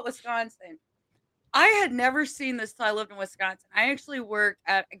kills me about Wisconsin, I had never seen this till I lived in Wisconsin. I actually worked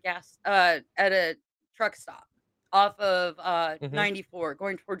at a truck stop off of 94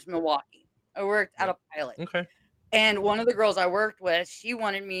 going towards Milwaukee. I worked at a pilot. Okay. And one of the girls I worked with, she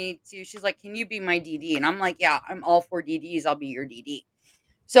wanted me to, she's like, can you be my DD? And I'm like, yeah, I'm all for DDs. I'll be your DD.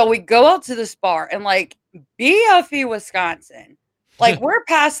 So we go out to this bar and BFE, Wisconsin. We're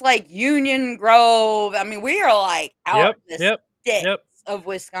past Union Grove. I mean, we are out in the sticks of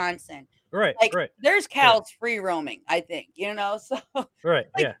Wisconsin. Right. There's cows free roaming, I think, so. Right.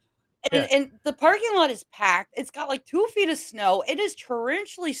 And the parking lot is packed. It's got 2 feet of snow. It is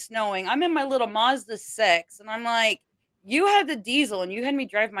torrentially snowing. I'm in my little Mazda 6 and I'm like, you had the diesel and you had me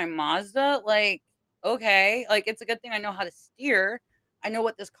drive my Mazda. Okay. It's a good thing I know how to steer. I know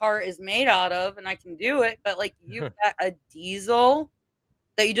what this car is made out of and I can do it. But you've got a diesel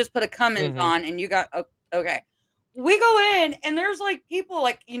that you just put a Cummins on and you got, okay. We go in and there's people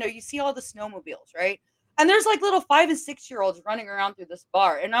you see all the snowmobiles, right? And there's little 5 and 6-year-olds running around through this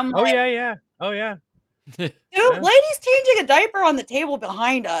bar. And I'm oh yeah. Dude, ladies changing a diaper on the table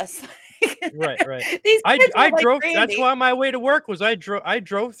behind us. Right. These kids I drove. Crazy. That's why my way to work was I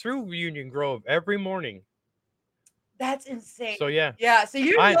drove through Union Grove every morning. That's insane. So yeah. So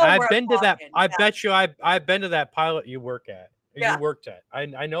you know I've been to that. I bet you I've been to that pilot you work at. You worked at.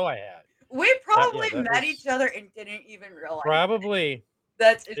 I know I had. We probably met each other and didn't even realize. Probably.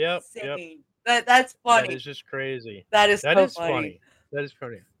 That's insane. That's funny. That is just crazy. That is funny. That is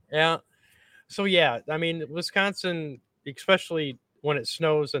funny. Yeah. So yeah, I mean, Wisconsin, especially when it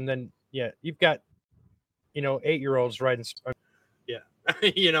snows, and then you've got 8-year-olds riding. Yeah.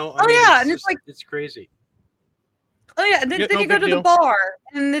 And it's crazy. Oh yeah, and then you go to the bar,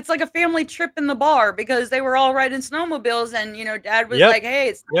 and it's like a family trip in the bar because they were all riding snowmobiles, and Dad was like, "Hey,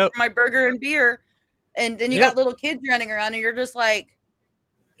 it's time for my burger and beer," and then you got little kids running around, and you're just like,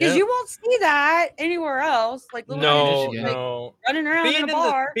 because you won't see that anywhere else. No, running around in a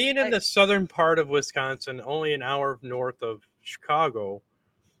bar. Being in the southern part of Wisconsin, only an hour north of Chicago,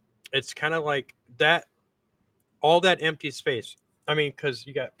 it's kind of like that. All that empty space. I mean, because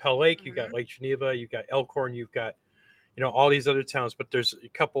you got Pell Lake, you got Lake Geneva, you got Elkhorn, you've got all these other towns, but there's a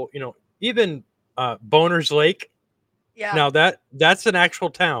couple, even Boner's Lake. Yeah. Now that's an actual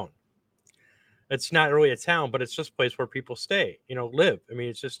town. It's not really a town, but it's just a place where people stay, live. I mean,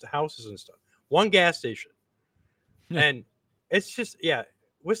 it's just houses and stuff. One gas station. And it's just,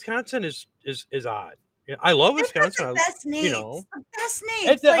 Wisconsin is odd. I love Wisconsin. The best names. The best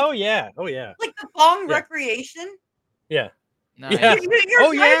names. It's oh yeah. Like the Bong Recreation. Yeah. Nice. Yeah.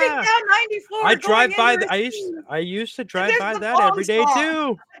 You're driving down 94. I drive by. I used to drive by that every day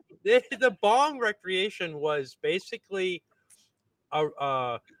too. The Bong Recreation was basically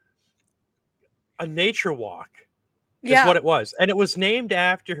a nature walk. Is what it was, and it was named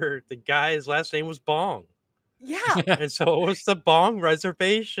after the guy's last name was Bong. Yeah. And so it was the Bong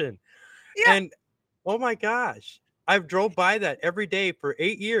Reservation. Yeah. And oh my gosh, I've drove by that every day for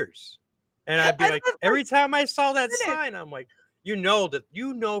 8 years, and I'd be like, every time I saw that sign, I'm like.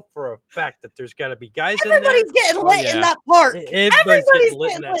 For a fact that there's got to be guys in there. Everybody's getting lit in that park. Everybody's getting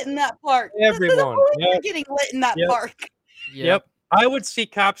lit in that park. Everyone. They're getting lit in that park. Yep. I would see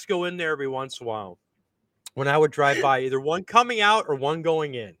cops go in there every once in a while when I would drive by, either one coming out or one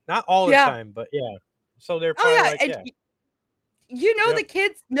going in. Not all the time, but yeah. So they're probably the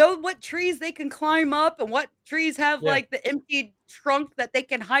kids know what trees they can climb up and what trees have the empty trunk that they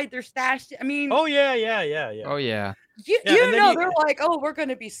can hide their stash. I mean, oh yeah. Oh yeah. They're like, oh, we're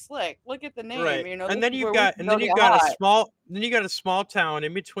gonna be slick. Look at the name, right. And then you've got a small town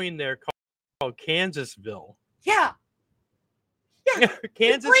in between there called Kansasville. Yeah.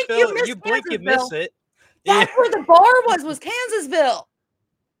 Kansasville. You blink, you miss it. That's where the bar was Kansasville.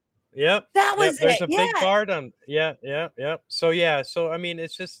 Yep. That was There's it. a big part on. Yeah. So I mean,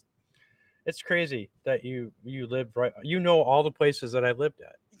 it's crazy that you live right. You know all the places that I lived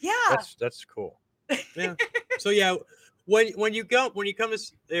at. Yeah. That's cool. Yeah. So yeah, when you come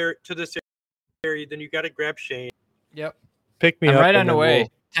to this area, then you got to grab Shane. Yep. Pick me I'm up. right on the way.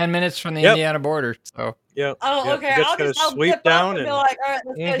 10 minutes from the Indiana border. So. Yep. Oh, okay. I'll sweep down and be like, all right,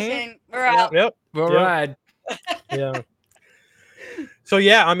 let's go, Shane. We're out. Yep. We'll ride. Yeah. So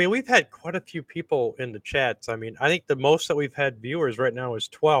yeah, I mean, we've had quite a few people in the chats. I mean, I think the most that we've had viewers right now is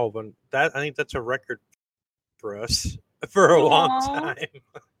 12, and I think that's a record for us for a long time.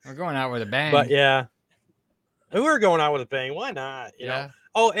 We're going out with a bang. But yeah, we're going out with a bang. Why not? You know.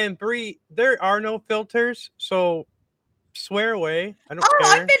 Oh, and Brie, there are no filters, so swear away. I don't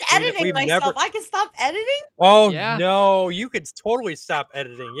care. I've been editing myself. I can stop editing. Oh no, you could totally stop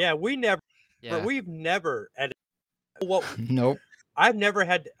editing. Yeah, we've never edited. Well, nope. I've only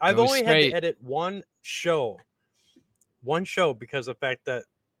had to edit one show because of the fact that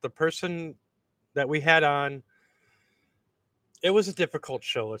the person that we had on, it was a difficult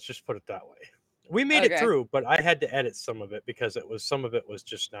show. Let's just put it that way. We made it through, but I had to edit some of it because some of it was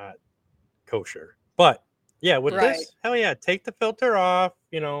just not kosher. But yeah, with this, hell yeah, take the filter off,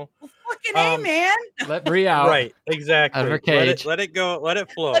 you know. Well, fucking A, man. Let Brie out. Right, exactly. Out of her cage. Let it go. Let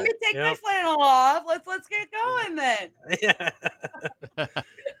it flow. Let me take my flannel off. Let's get going then.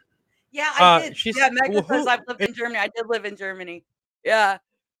 Yeah, I did. Megan says I've lived in Germany. I did live in Germany. Yeah,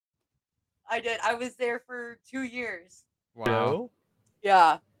 I did. I was there for 2 years. Wow.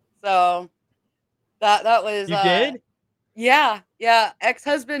 Yeah. So that was. You did? Yeah.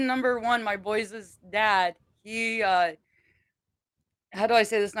 Ex-husband number 1, my boys' dad. He how do I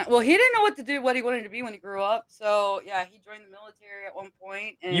say this now? Well, he didn't know what he wanted to be when he grew up. So yeah, he joined the military at one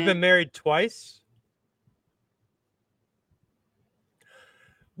point. And you've been married twice?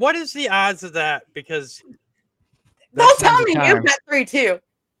 What is the odds of that? Because don't tell me you've got 3 too.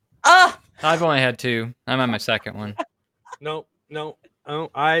 I've only had 2. I'm on my second one. No. Oh,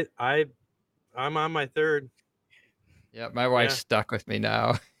 I'm on my 3rd. Yeah, my wife's stuck with me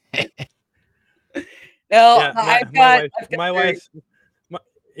now. No, my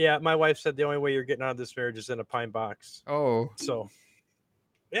wife said the only way you're getting out of this marriage is in a pine box. Oh. So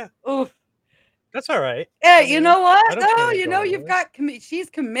yeah. Oof. That's all right. Yeah, you know what? No, you know you've got she's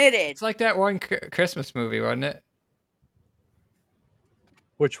committed. It's like that one Christmas movie, wasn't it?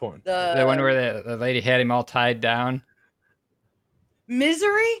 Which one? The one where the lady had him all tied down.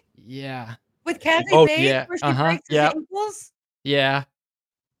 Misery? Yeah. With Kathy Bates, where she breaks his ankles? Yeah.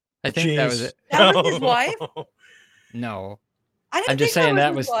 I think that was it. That was his wife? No. I'm just saying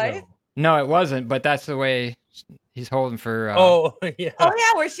that was No, it wasn't, but that's the way he's holding for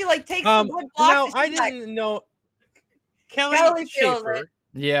where she like takes the wood blocks. No, I didn't know. Kelly Schaefer.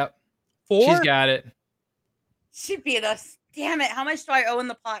 Yep. 4? She's got it. She beat us. Damn it. How much do I owe in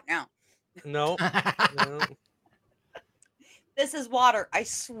the pot now? No. This is water, I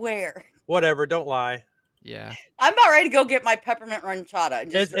swear. Whatever, don't lie. Yeah. I'm about ready to go get my peppermint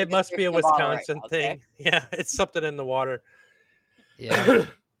ranchada. It must be a Wisconsin thing. Okay? Yeah, it's something in the water. Yeah.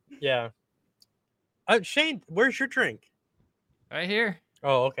 Yeah. Shane, where's your drink? Right here.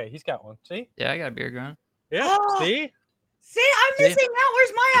 Oh, okay. He's got one. See? Yeah, I got a beer going. Yeah. See? See, I'm missing out.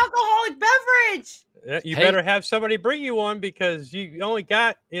 Where's my alcoholic beverage? Yeah, you better have somebody bring you one because you only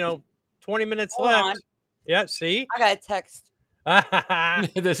got, 20 minutes left. On. Yeah, see? I got a text.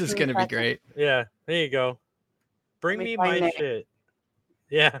 This is going to be great. Yeah, there you go. Bring me my shit.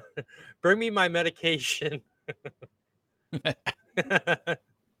 Yeah. Bring me my medication.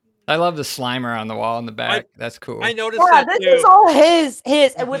 I love the Slimer on the wall in the back. That's cool. I noticed that this too. is all his.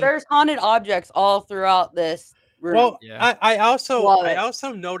 And there's haunted objects all throughout this room. Well, yeah. I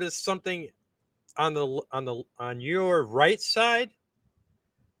also noticed something on your right side,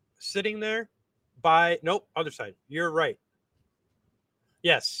 sitting there other side. You're right.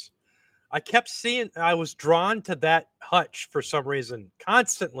 Yes. I kept seeing, I was drawn to that hutch for some reason,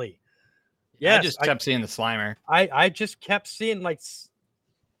 constantly. Yeah, I just kept seeing the Slimer. I just kept seeing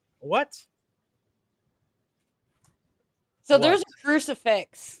what? So there's a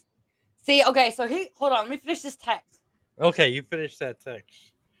crucifix. See, okay, so hold on, let me finish this text. Okay, you finish that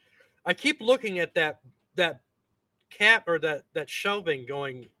text. I keep looking at that cap or that shelving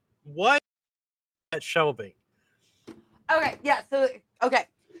going, what? That shelving. Okay, yeah,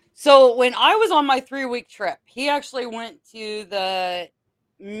 so when I was on my 3-week trip, he actually went to the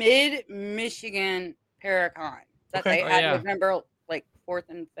Mid-Michigan Paracon that they had November 4th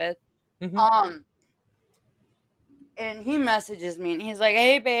and 5th. Mm-hmm. And he messages me and he's like,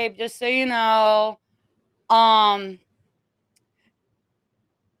 "Hey babe, just so you know,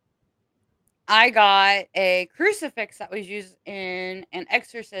 I got a crucifix that was used in an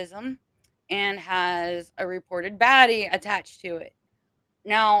exorcism and has a reported baddie attached to it.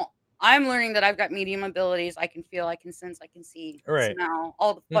 Now, I'm learning that I've got medium abilities. I can feel, I can sense, I can see, Right. smell,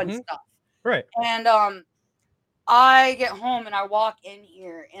 all the fun stuff. Right. And I get home and I walk in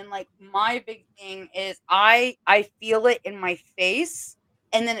here, and like my big thing is I feel it in my face,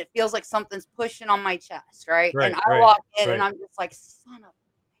 and then it feels like something's pushing on my chest, right? Right, And I right, walk in right. and I'm just like, son of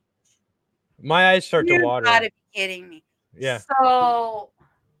My eyes start to you water. gotta be kidding me. Yeah. So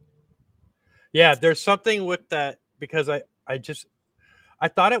Yeah, there's something with that because I I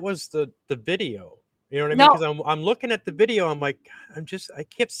thought it was the video. You know what I mean? no, Because I'm looking at the video. I'm like, I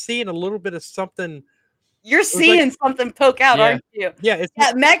kept seeing a little bit of something. you're was like- seeing something poke out, Yeah. aren't you? Yeah, it's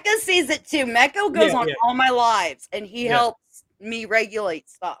Yeah, Mecca sees it too. Mecca goes Yeah, on yeah. all my lives, and he Yeah. helps me regulate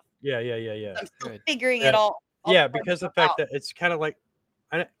stuff. yeah. I'm still Good. figuring Yeah. it all Yeah, the fun because the stuff fact out. that it's kind of like,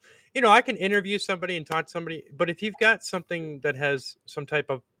 I can interview somebody and talk to somebody, but if you've got something that has some type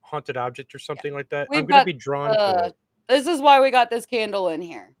of haunted object or something like that, I'm We've going to got, be drawn to it. This is why we got this candle in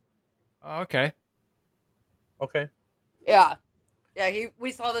here. Oh, okay. Okay. Yeah. Yeah,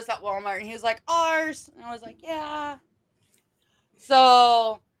 we saw this at Walmart, and he was like, ours. And I was like, yeah.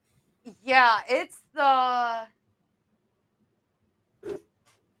 So, yeah, it's the...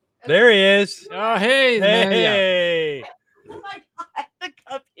 There he is. Oh, hey, there you. Hey. Oh my God, the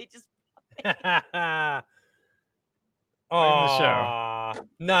cupcake just... Oh,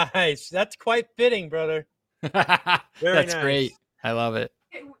 nice. That's quite fitting, brother. Very That's nice. great. I love it.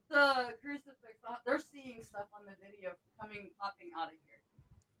 The crucifix, they're seeing stuff on the video popping out of here.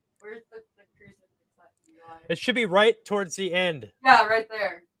 Where's the crucifix at, Eli? It should be right towards the end. Yeah, right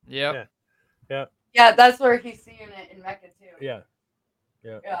there. Yep. Yeah. Yeah, that's where he's seeing it in Mecca too. Yeah.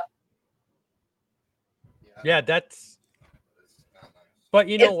 Yeah. That's. But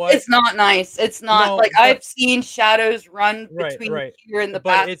you know what? It's not nice. It's not No, like but- I've seen shadows run Right, between right. here and the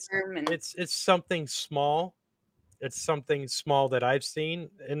But bathroom, and It's something small. It's something small that I've seen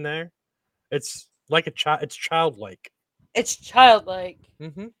in there. It's like a child. It's childlike. it's childlike.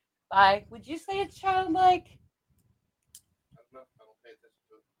 Mm-hmm. Bye. Would you say it's childlike? I don't pay attention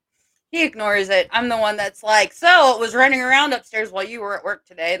to it. He ignores it. I'm the one that's like, so it was running around upstairs while you were at work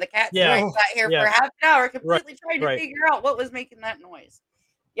today. The cat Yeah. sat here Yeah. for half an hour, completely trying to right. figure out what was making that noise.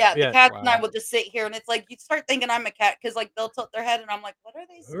 Yeah, the Yeah. cats and I Wow. will just sit here, and it's like you start thinking I'm a cat because like they'll tilt their head, and I'm like, what are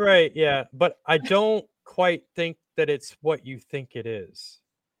they saying? Right. Yeah. But I don't quite think that it's what you think it is.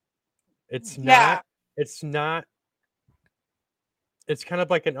 It's Yeah. not. It's not. It's kind of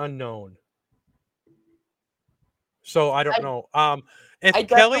like an unknown. So I don't know. If I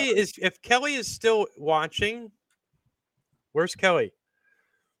Kelly is still watching, where's Kelly?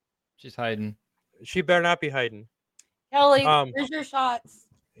 She's hiding. She better not be hiding. Kelly, Um, here's your shots.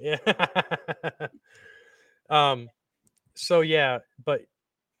 Yeah. So yeah, but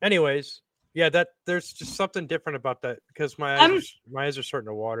anyways, yeah, that there's just something different about that because my eyes are starting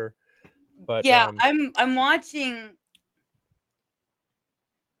to water. But Yeah, I'm watching.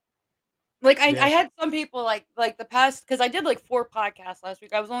 Like I Yeah. had some people like the past, because I did like 4 podcasts last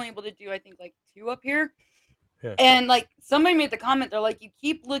week. I was only able to do I think like 2 up here. Yeah. And like somebody made the comment, they're like, you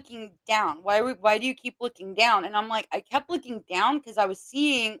keep looking down. Why do you keep looking down? And I'm like, I kept looking down because I was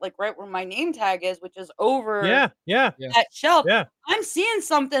seeing like right where my name tag is, which is over yeah. that shelf. Yeah. I'm seeing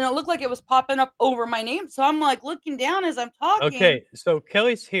something that looked like it was popping up over my name. So I'm like looking down as I'm talking. Okay, so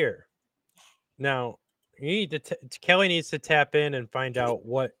Kelly's here. Now, you need to Kelly needs to tap in and find out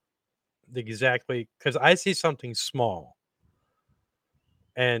what exactly, because I see something small.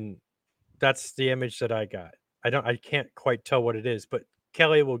 And that's the image that I got. I can't quite tell what it is, but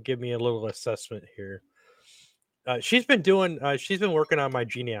Kelly will give me a little assessment here. She's been working on my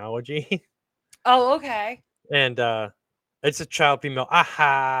genealogy. Oh, okay. And it's a child female.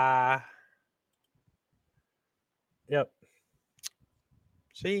 Aha. Yep.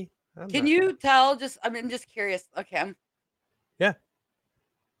 See? Can you tell? I'm just curious. Okay. Yeah.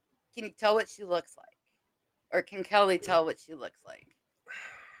 Can you tell what she looks like? Or can Kelly tell what she looks like?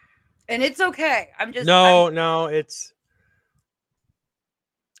 And it's okay. No, it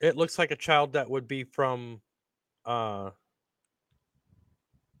looks like a child that would be from and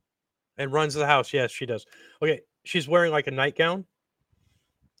runs the house. Yes, she does. Okay, she's wearing like a nightgown,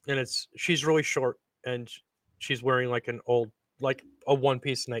 and she's really short, and she's wearing like a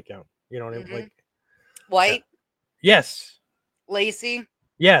one-piece nightgown. You know what I mean? Mhm. Like White, yes, lacy.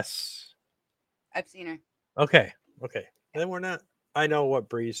 yes. I've seen her. Okay. Then we're not. I know what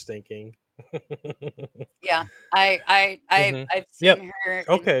Brie's thinking. Yeah. I've seen Yep. her. and-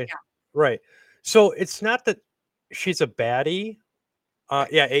 Okay. yeah. Right. So it's not that she's a baddie.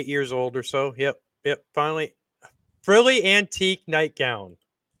 Yeah, 8 years old or so. Yep. Finally, frilly antique nightgown.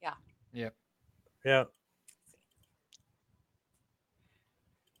 Yep. Yeah.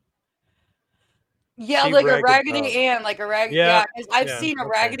 Yeah, See like a Ragged Raggedy Dog. Ann, like a Raggedy. Yeah, Yeah, 'cause I've yeah, seen a okay.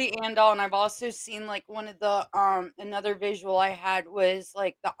 Raggedy Ann doll, and I've also seen like one of the another visual I had was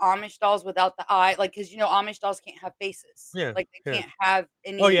like the Amish dolls without the eye, like because Amish dolls can't have faces, Yeah, like they yeah. can't have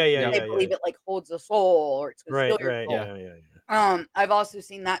any. Oh yeah, yeah, Yep. They yeah, believe yeah. it like holds a soul or it's gonna steal Right, your right, soul. yeah, yeah. I've also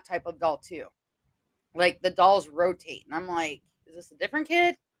seen that type of doll too. Like the dolls rotate, and I'm like, is this a different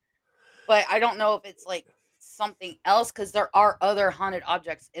kid? But I don't know if it's like something else because there are other haunted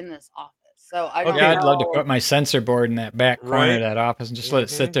objects in this office. So I don't Okay. Yeah, know. I'd love to put my sensor board in that back corner Right. of that office and just let it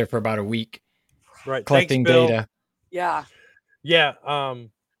sit Mhm. there for about a week, Right. collecting Thanks, Bill. data. Yeah. Yeah.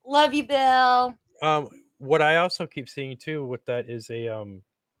 Love you, Bill. What I also keep seeing too with that is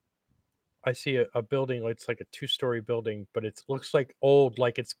I see a building. It's like a 2-story building, but it looks like old,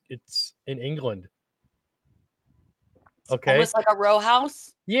 like it's in England. Okay. Almost like a row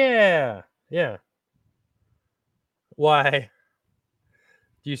house. Yeah. Yeah. Why?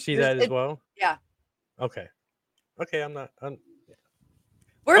 Do you see that as well? Yeah. Okay. Okay. I'm not.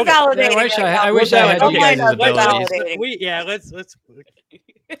 We're Okay. validating. I wish right I- now. I We're wish I had Don't you mind guys' us, we're abilities. validating. Let's.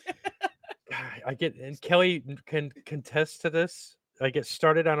 I get, and Kelly can contest to this. I get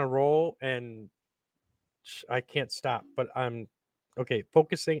started on a roll and I can't stop. But I'm okay.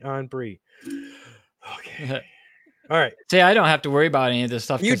 Focusing on Brie. Okay. All right. See, I don't have to worry about any of this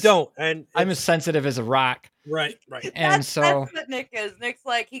stuff. You 'cause don't, and I'm as it's- sensitive as a rock. right. And That's so what Nick is. Nick's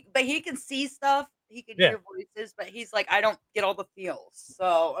like he can see stuff, he can Yeah. hear voices, but he's like, I don't get all the feels.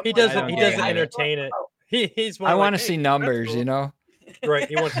 So I'm He like, doesn't. He He get doesn't it. entertain it. He's more I like, want to "Hey, see that's numbers, cool." you know? Right.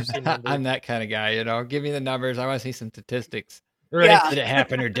 He wants to see numbers. I'm that kind of guy, you know? Give me the numbers. I want to see some statistics. Right. Yeah. Did it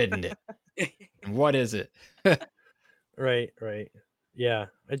happen or didn't it? And what is it? Right. Yeah.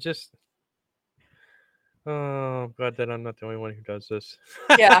 I just. Oh, I'm glad that I'm not the only one who does this.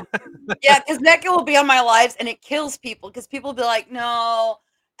 Yeah. Yeah, because NECA will be on my lives and it kills people because people will be like, no.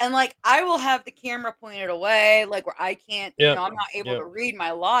 And like I will have the camera pointed away, like where I can't, Yep. I'm not able Yep. to read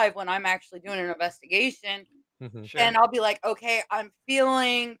my live when I'm actually doing an investigation. Mhm. Sure. And I'll be like, okay, I'm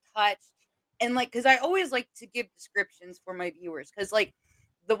feeling touched. And like, because I always like to give descriptions for my viewers. Because like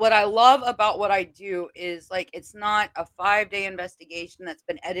what I love about what I do is like it's not a 5-day investigation that's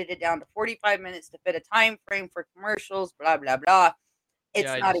been edited down to 45 minutes to fit a time frame for commercials, blah, blah, blah. It's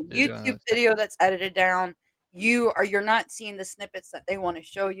Yeah, I not a just did YouTube video that's edited down. You're not seeing the snippets that they want to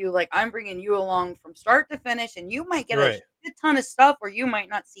show you. Like I'm bringing you along from start to finish, and you might get a Right. shit ton of stuff or you might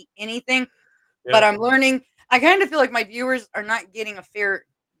not see anything. Yeah. But I'm learning. I kind of feel like my viewers are not getting a fair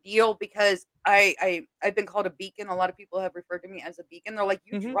deal because I've been called a beacon. A lot of people have referred to me as a beacon. They're like,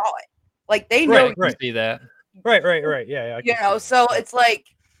 you Mhm. draw it. Like they know, Right. I can see that. Right. Yeah. I can see that. so it's like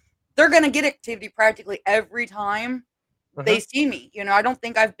they're gonna get activity practically every time they Uh-huh. see me. I don't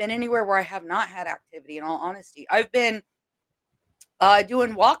think I've been anywhere where I have not had activity. In all honesty, I've been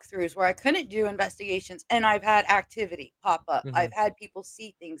doing walkthroughs where I couldn't do investigations, and I've had activity pop up. Mhm. I've had people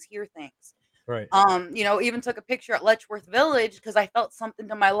see things, hear things. Right. Even took a picture at Letchworth Village because I felt something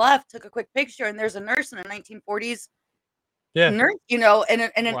to my left. Took a quick picture, and there's a nurse in a 1940s Yeah. nurse,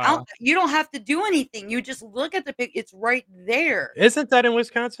 and an Wow. outfit. You don't have to do anything. You just look at the pic. It's right there. Isn't that in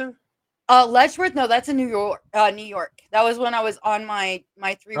Wisconsin? Letchworth, no, that's in New York. New York. That was when I was on my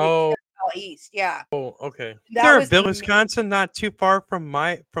 3-week Oh. trip out east. Yeah. Oh, okay. That There, was Bill, amazing. Wisconsin, not too far from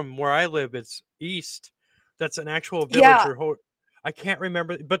where I live. It's east. That's an actual village. Yeah. I can't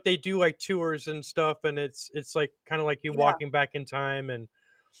remember, but they do like tours and stuff, and it's like kind of like you Yeah. walking back in time, and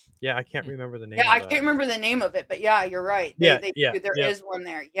yeah, I can't remember the name. Yeah, of I that. can't remember the name of it, but yeah, you're right. Yeah, They yeah, do. There yeah. is one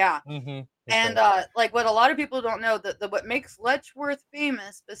there. Yeah. Mhm. And Okay. like what a lot of people don't know that what makes Letchworth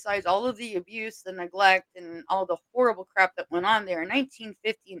famous, besides all of the abuse, the neglect, and all the horrible crap that went on there, in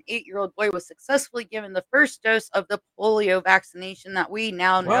 1950, an 8-year-old boy was successfully given the first dose of the polio vaccination that we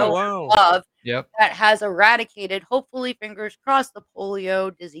now know Wow. and love, Yep. that has eradicated, hopefully, fingers crossed, the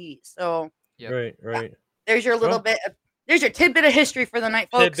polio disease. So Yep. Right. there's your little Oh. there's your tidbit of history for the night,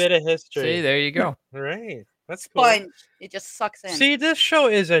 folks. Tidbit of history. See, there you go. Right. That's cool. Fun. It just sucks in. See, this show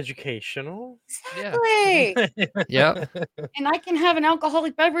is educational. Exactly. Yep. And I can have an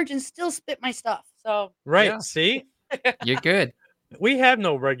alcoholic beverage and still spit my stuff. So Right. Yeah. See, You're good. we have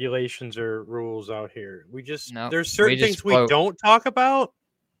no regulations or rules out here. We just No, there's certain we just things we float. don't talk about,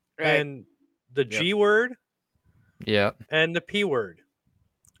 right. and the Yep. G word Yep. and the P word.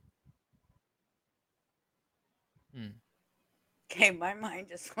 Okay, my mind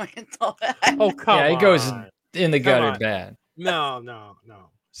just went all that. Oh, come on. Yeah, it goes in the Come gutter on. bad. No.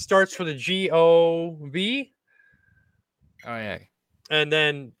 Starts with a G-O-V. Oh yeah. And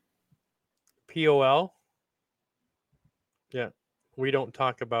then POL. Yeah, we don't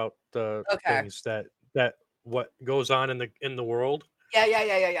talk about the things that what goes on in the world. Yeah.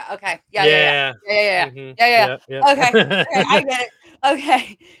 Okay. Yeah. Okay. Okay, I get it.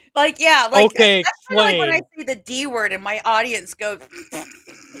 Okay. Like, yeah, like Okay, that's kind of like when I explain. say the D word and my audience goes.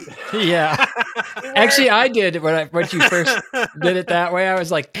 Yeah. Actually, I did when you first did it that way. I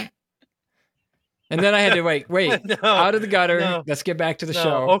was like, and then I had to wait, No, out of the gutter. no, Let's get back to the no.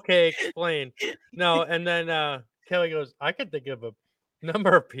 show. Okay, explain. No, and then Kelly goes, I could think of a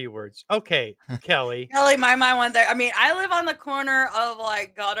number of P words. Okay, Kelly. Kelly, my mind went there. I mean, I live on the corner of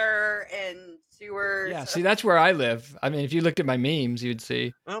like gutter and sewer. Yeah, see, that's where I live. I mean, if you looked at my memes, you'd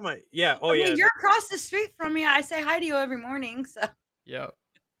see. Oh my, yeah. Oh I yeah. mean, you're across the street from me. I say hi to you every morning. So Yep,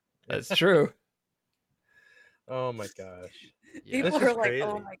 that's true. Oh my gosh. Yeah. people This are is like, crazy.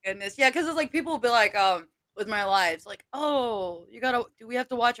 oh my goodness. Yeah, because it's like people will be like, with my lives, like, oh, do we have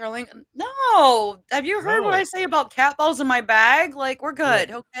to watch our link? No. Have you heard what No. I say about cat balls in my bag? Like, we're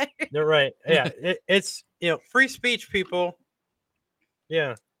good. Okay. You're right. Yeah, it's free speech, people.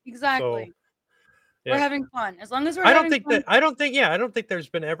 Yeah. Exactly. Yeah. We're having fun. As long as we're I don't having think fun. I don't think there's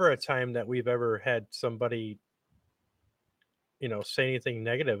been ever a time that we've ever had somebody say anything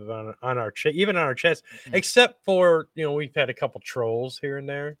negative on our chat, even on our chats, except for we've had a couple trolls here and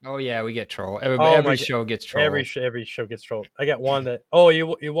there. Oh yeah, we get trolled. Oh Every my show gets trolled. Every show gets trolled. I got one that, oh,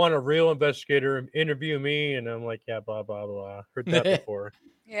 you want a real investigator, interview me, and I'm like, yeah, blah blah blah. Heard that before.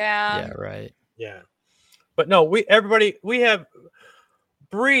 Yeah. Yeah, right. Yeah, but no, we have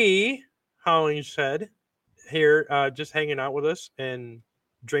Brie Hollingshead here, just hanging out with us and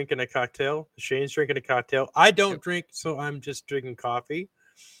drinking a cocktail. Shane's drinking a cocktail. I don't drink, so I'm just drinking coffee,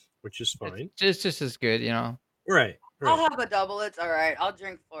 which is fine. It's just as good, Right. I'll have a double. It's all right. I'll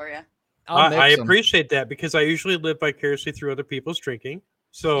drink for you. I appreciate that because I usually live vicariously through other people's drinking.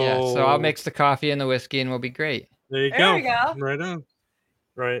 So yeah, so I'll mix the coffee and the whiskey, and we'll be great. There you go. Right on.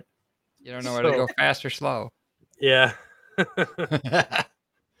 Right. You don't know whether to go fast or slow. Yeah.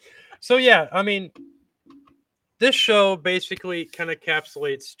 So yeah, I mean, this show basically kind of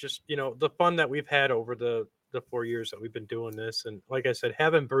encapsulates just the fun that we've had over the 4 years that we've been doing this, and like I said,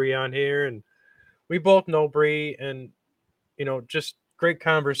 having Brie on here, and we both know Brie, and just great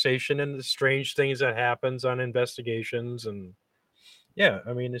conversation and the strange things that happens on investigations, and yeah,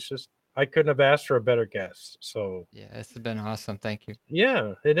 I mean, it's just I couldn't have asked for a better guest. So yeah, it's been awesome. Thank you.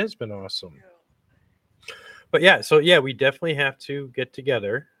 Yeah, it has been awesome. But yeah, so yeah, we definitely have to get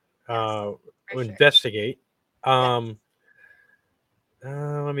together, investigate. Let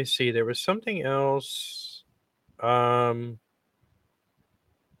me see. There was something else. Are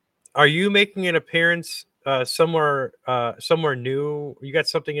you making an appearance somewhere new? You got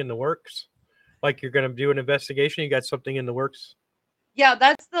something in the works? Like you're going to do an investigation? You got something in the works? Yeah,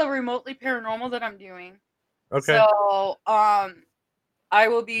 that's the remotely paranormal that I'm doing. Okay. So, I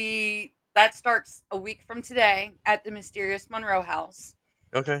will be. That starts a week from today at the mysterious Monroe house.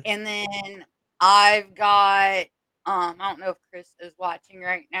 Okay. And then I've got. I don't know if Chris is watching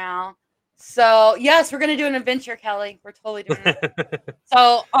right now. So yes, we're gonna do an adventure, Kelly. We're totally doing it.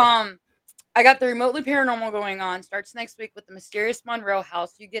 So I got the remotely paranormal going on. Starts next week with the mysterious Monroe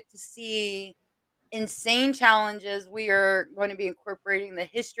house. You get to see insane challenges. We are going to be incorporating the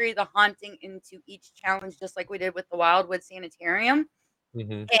history, the haunting into each challenge, just like we did with the Wildwood Sanitarium.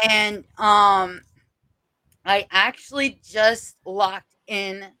 Mm-hmm. And I actually just locked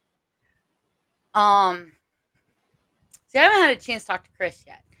in. See, I haven't had a chance to talk to Chris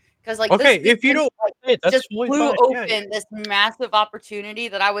yet. Because okay, if you don't, that's just totally blew fine. open this massive opportunity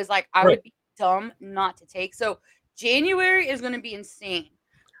that I was like, I would be dumb not to take. So January is going to be insane.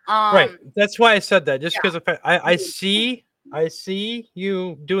 Right. That's why I said that. Just because I see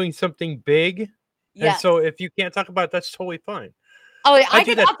you doing something big, and so if you can't talk about it, that's totally fine. Oh, yeah, I'll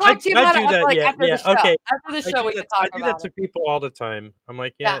talk to you about it after the show. Okay. After the show, we can talk about it. I do that to people all the time. I'm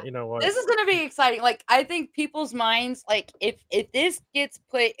like, yeah, you know what? This is going to be exciting. Like, I think people's minds, like, if this gets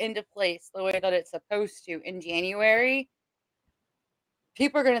put into place the way that it's supposed to in January,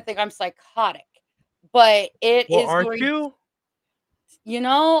 people are going to think I'm psychotic. But it is aren't going you?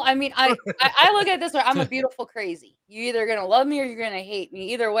 I mean, I look at it this way. I'm a beautiful crazy. You're either going to love me or you're going to hate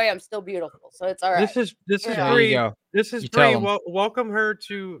me. Either way, I'm still beautiful. So it's all right. This is Brie. This is Brie. Welcome her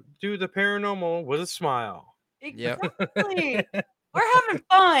to do the paranormal with a smile. Exactly. We're having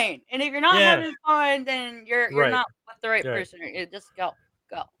fun. And if you're not having fun, then you're not with the right person. You just go.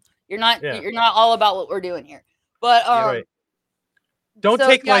 You're not all about what we're doing here. But don't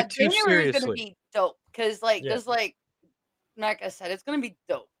take life too January is seriously. gonna be dope because like I said, it's gonna be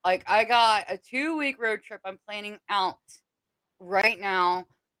dope. Like I got a 2-week road trip I'm planning out right now,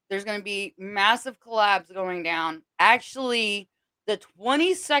 there's going to be massive collabs going down. Actually, the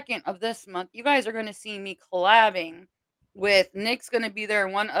 22nd of this month, you guys are going to see me collabing with Nick's going to be there.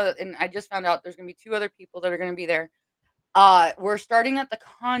 And I just found out there's going to be 2 other people that are going to be there. We're starting at the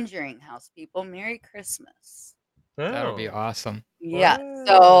Conjuring House, people. Merry Christmas. That'll be awesome. Yeah.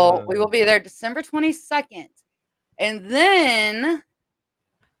 So we will be there December 22nd. And then,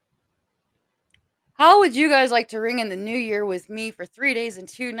 how would you guys like to ring in the new year with me for 3 days and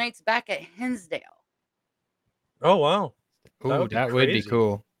 2 nights back at Hinsdale? Oh, wow. Ooh, that would be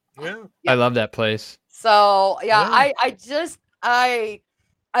cool. Yeah. I love that place. So, yeah.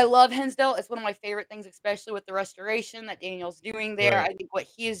 I love Hinsdale. It's one of my favorite things, especially with the restoration that Daniel's doing there. Right. I think what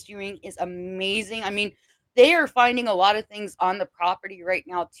he is doing is amazing. I mean, they are finding a lot of things on the property right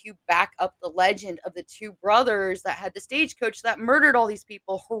now to back up the legend of the 2 brothers that had the stagecoach that murdered all these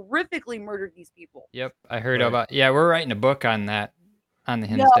people, horrifically murdered these people. Yep, I heard about. Yeah, we're writing a book on that, on the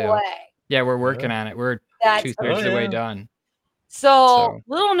Hinsdale. No way. Yeah, we're working on it. We're 2/3 of the way done. So,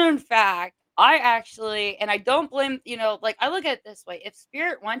 little known fact, I actually, and I don't blame, like I look at it this way. If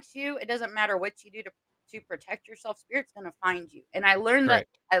spirit wants you, it doesn't matter what you do to protect yourself. Spirit's going to find you. And I learned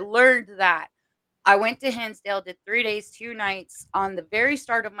that. I went to Hinsdale, did 3 days, 2 nights on the very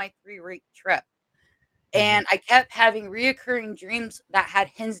start of my 3-week trip. And I kept having reoccurring dreams that had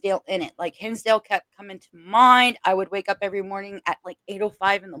Hinsdale in it. Like Hinsdale kept coming to mind. I would wake up every morning at like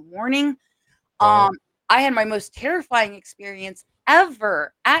 8:05 in the morning. I had my most terrifying experience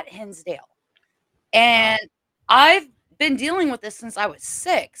ever at Hinsdale. And I've been dealing with this since I was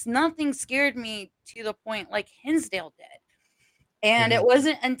 6. Nothing scared me to the point like Hinsdale did. And it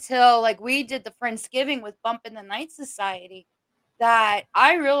wasn't until like we did the Friendsgiving with Bump in the Night Society that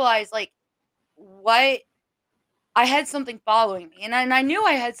I realized like what I had something following me. And I knew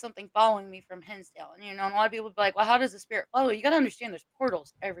I had something following me from Hinsdale. And and a lot of people would be like, well, how does the spirit follow? You got to understand there's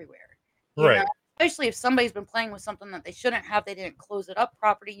portals everywhere. You know? Especially if somebody's been playing with something that they shouldn't have, they didn't close it up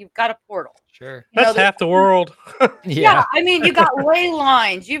properly, you've got a portal. Sure. That's half the world. Yeah, I mean, you got ley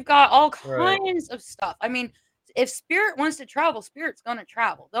lines, you've got all kinds of stuff. I mean, if spirit wants to travel, spirit's going to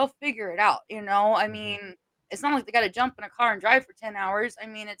travel. They'll figure it out, I mean, it's not like they got to jump in a car and drive for 10 hours. I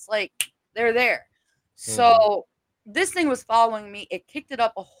mean, it's like they're there. So this thing was following me. It kicked it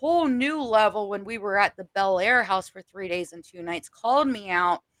up a whole new level when we were at the Bel Air house for 3 days and 2 nights, called me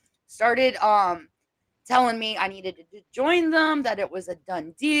out, started telling me I needed to join them, that it was a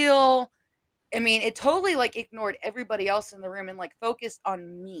done deal. I mean, it totally like ignored everybody else in the room and like focused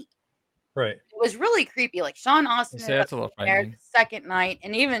on me. Right. It was really creepy. Like Sean Austin that's a little there the second night,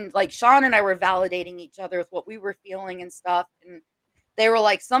 and even like Sean and I were validating each other with what we were feeling and stuff. And they were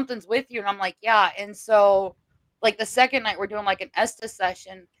like, something's with you. And I'm like, yeah. And so like the second night we're doing like an Estes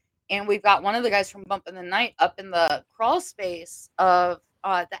session, and we've got one of the guys from Bump in the Night up in the crawl space of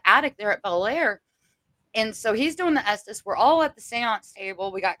the attic there at Bel Air. And so he's doing the Estes. We're all at the seance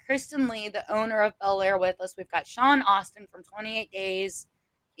table. We got Kristen Lee, the owner of Bel Air, with us. We've got Sean Austin from 28 Days.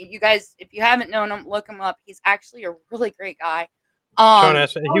 You guys, if you haven't known him, look him up. He's actually a really great guy. Sean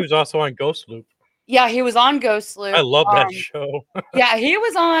Austin, he was also on Ghost Loop. Yeah, he was on Ghost Loop. I love that show. Yeah, he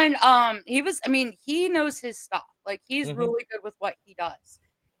was on. I mean, he knows his stuff. Like, he's really good with what he does.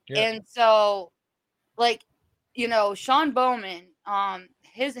 Yeah. And so, like, Sean Bowman,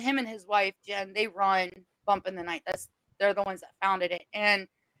 him and his wife Jen, they run Bump in the Night. They're the ones that founded it. And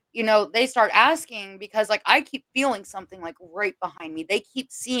they start asking, because like I keep feeling something like right behind me. They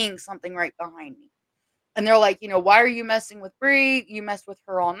keep seeing something right behind me. And they're like, why are you messing with Brie? You messed with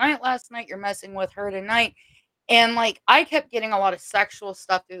her all night last night. You're messing with her tonight. And like, I kept getting a lot of sexual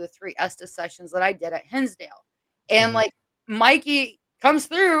stuff through the 3 Estes sessions that I did at Hinsdale. And like Mikey comes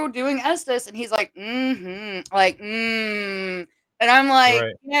through doing Estes, and he's like, and I'm like,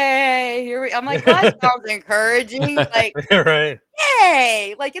 yay, here we. I'm like, that sounds encouraging. Like, right.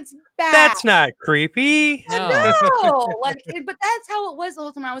 Yay, like it's bad. That's not creepy. No, like, but that's how it was the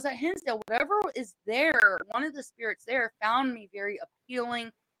whole time I was at Hinsdale. Whatever is there, one of the spirits there found me very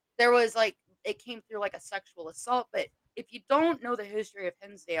appealing. There was like, it came through like a sexual assault, but if you don't know the history of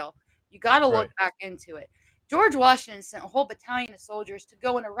Hinsdale, you got to look back into it. George Washington sent a whole battalion of soldiers to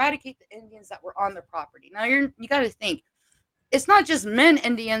go and eradicate the Indians that were on the property. Now you got to think, it's not just men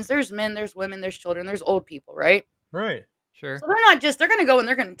Indians. There's men, there's women, there's children, there's old people, right? Right. Sure. So they're going to go and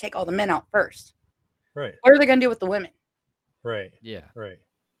they're going to take all the men out first. Right. What are they going to do with the women? Right. Yeah. Right.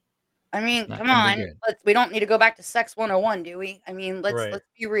 I mean, come on. We don't need to go back to Sex 101, do we? I mean, let's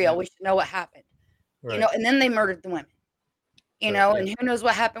be real. We should know what happened. Right. And then they murdered the women. And who knows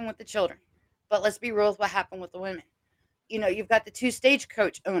what happened with the children. But let's be real with what happened with the women. you've got the 2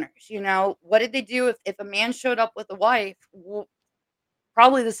 stagecoach owners. What did they do if a man showed up with a wife? Well,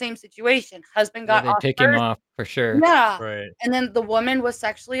 probably the same situation. Husband got they off pick him first. off for sure. Yeah. Right. And then the woman was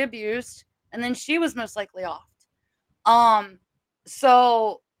sexually abused, and then she was most likely offed.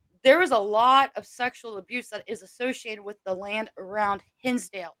 So there was a lot of sexual abuse that is associated with the land around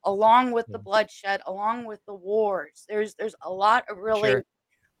Hinsdale, along with the bloodshed, along with the wars. There's a lot of really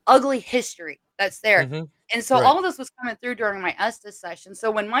ugly history that's there. And so all of this was coming through during my Estes session.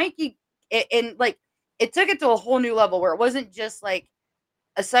 So when Mikey, it took it to a whole new level where it wasn't just like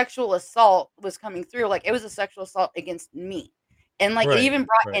a sexual assault was coming through. Like, it was a sexual assault against me. And like, it even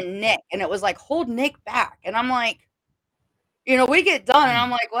brought in Nick, and it was like, hold Nick back. And I'm like, we get done, and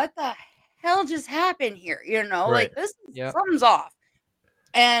I'm like, what the hell just happened here? Like, this something's off.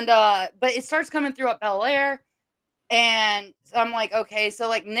 And but it starts coming through at Bel Air, and I'm like, okay. So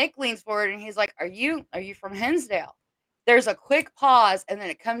like, Nick leans forward, and he's like, are you from Hinsdale? There's a quick pause, and then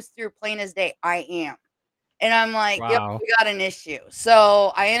it comes through plain as day, I am. And I'm like, yep, we got an issue.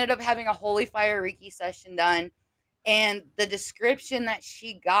 So I ended up having a Holy Fire Reiki session done. And the description that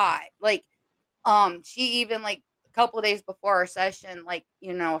she got, like, she even, like, a couple of days before our session, like,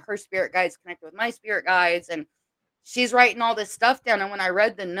 her spirit guides connected with my spirit guides, and she's writing all this stuff down. And when I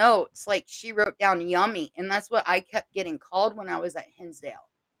read the notes, like, she wrote down yummy. And that's what I kept getting called when I was at Hinsdale.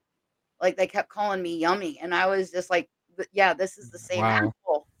 Like, they kept calling me yummy. And I was just like, yeah, this is the same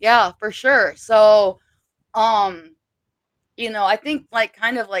animal. Yeah, for sure. So, I think like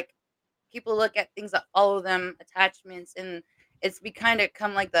kind of like people look at things that follow them, attachments, and it's kind of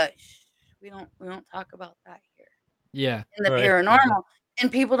come like we don't talk about that here. Yeah. In the paranormal,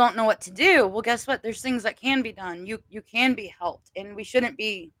 and people don't know what to do. Well, guess what? There's things that can be done. You can be helped, and we shouldn't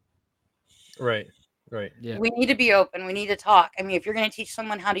be. Right. Yeah. We need to be open. We need to talk. I mean, if you're going to teach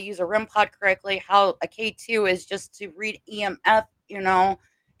someone how to use a REM pod correctly, how a K2 is just to read EMF,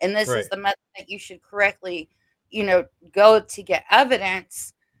 and this is the method that you should correctly, go to get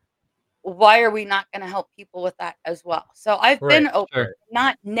evidence. Why are we not going to help people with that as well? So I've been open,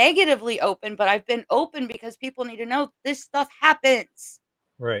 not negatively open, but I've been open because people need to know this stuff happens.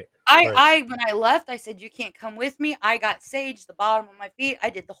 Right. When I left, I said, you can't come with me. I got sage, the bottom of my feet. I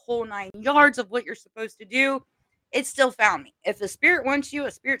did the whole 9 yards of what you're supposed to do. It still found me. If the spirit wants you,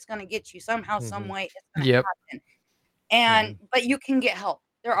 a spirit's going to get you somehow, some way. It's going to happen. And, but you can get help.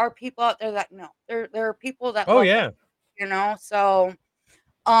 There are people out there that know. There are people that love it, so,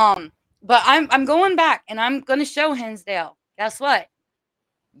 but I'm going back, and I'm going to show Hinsdale. Guess what?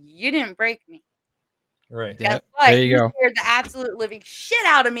 You didn't break me. Right. Guess what? There you go. Scared the absolute living shit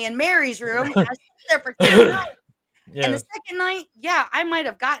out of me in Mary's room. I was there for 2 nights. And the second night, I might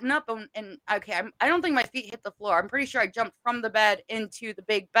have gotten up and okay, I don't think my feet hit the floor. I'm pretty sure I jumped from the bed into the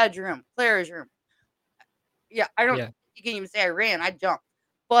big bedroom, Claire's room. Yeah, I don't. You can't even say I ran. I jumped.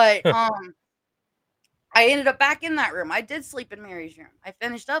 But I ended up back in that room. I did sleep in Mary's room. I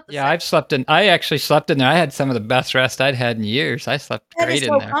finished up. I actually slept in there. I had some of the best rest I'd had in years. I slept great in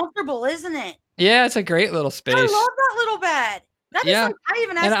there. It's so comfortable, isn't it? Yeah, it's a great little space. I love that little bed. That is like, I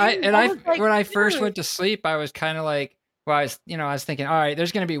even asked when I first went to sleep, I was kind of like, I was thinking, all right,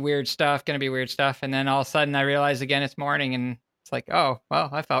 there's going to be weird stuff, and then all of a sudden I realized again it's morning, and it's like, oh, well,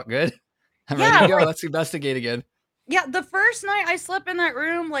 I felt good. I'm ready to go. Let's investigate again. Yeah, the first night I slept in that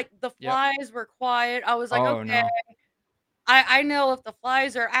room, like the flies were quiet. I was like, okay. No. I know if the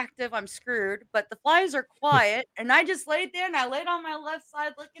flies are active, I'm screwed, but the flies are quiet. And I just laid there, and I laid on my left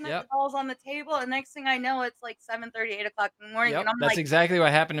side looking at the dolls on the table. And next thing I know, it's like 7:30, 8 o'clock in the morning. And I'm That's exactly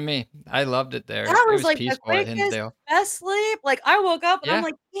what happened to me. I loved it there. That was it was like peaceful the quickest, best sleep. Like, I woke up, and I'm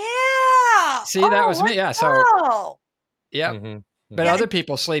like, See, that was me. Yeah. So, But other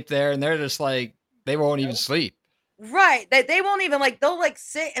people sleep there, and they're just like, they won't even sleep. Right. They won't even they'll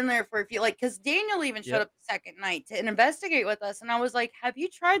sit in there for a few, because Daniel even showed up the second night to investigate with us. And I was like, have you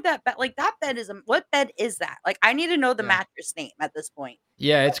tried that bed? Like, that bed is what bed is that? Like, I need to know the mattress name at this point.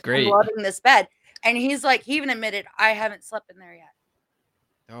 Yeah, it's great. I'm loving this bed. And he's like, he even admitted, I haven't slept in there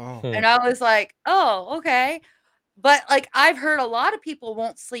yet. Oh. And I was like, oh, okay. But I've heard a lot of people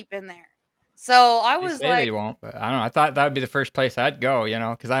won't sleep in there. So I was like, they won't, but I don't know. I thought that would be the first place I'd go,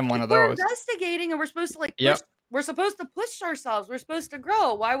 because I'm one of those. We're investigating, and we're supposed to push. We're supposed to push ourselves. We're supposed to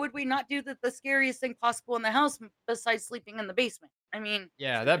grow. Why would we not do the scariest thing possible in the house besides sleeping in the basement? I mean,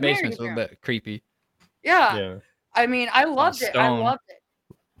 that basement's a little bit creepy. Yeah. I mean, I loved it. I loved it.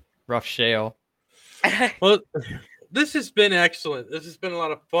 Rough shale. Well, this has been excellent. This has been a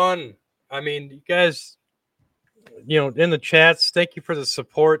lot of fun. I mean, you guys, in the chats, thank you for the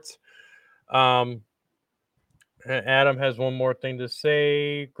support. Adam has one more thing to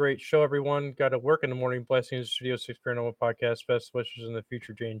say. Great show, everyone. Got to work in the morning. Blessings, Studio Six Paranormal Podcast. Best wishes in the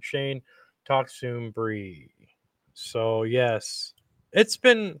future, Jane Shane. Talk soon, Brie. So, yes, it's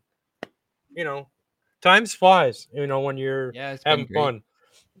been, times flies, when you're Yeah, it's having been great. fun.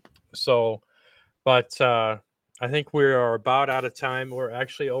 So, but I think we are about out of time. We're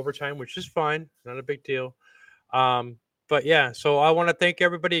actually overtime, which is fine. Not a big deal. But yeah, so I want to thank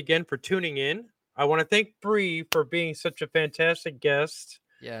everybody again for tuning in. I want to thank Bree for being such a fantastic guest.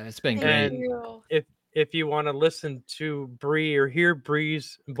 Yeah, it's been Thank great. you. If you want to listen to Bree or hear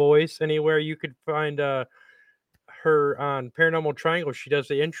Bree's voice anywhere, you could find her on Paranormal Triangle. She does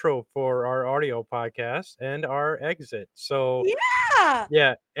the intro for our audio podcast and our exit. So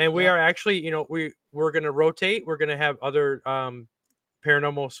Yeah. and we Yeah. are actually, we're gonna rotate. We're gonna have other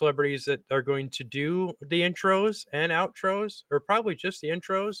paranormal celebrities that are going to do the intros and outros, or probably just the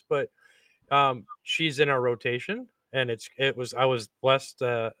intros, but she's in our rotation, and I was blessed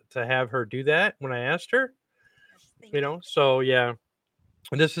to have her do that when I asked her. Thank you. So yeah,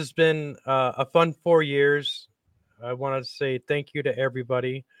 this has been a fun 4 years. I want to say thank you to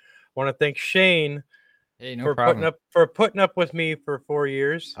everybody. I want to thank Shane Hey, no for problem. putting up with me for 4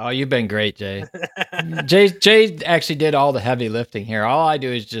 years. Oh, you've been great, Jay. Jay actually did all the heavy lifting here. All I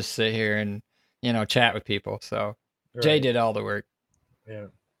do is just sit here and chat with people. So Jay Right. did all the work. Yeah.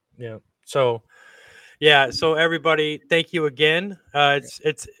 So everybody, thank you again.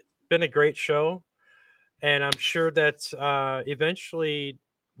 It's been a great show, and I'm sure that eventually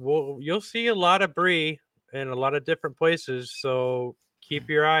you'll see a lot of Bree in a lot of different places. So keep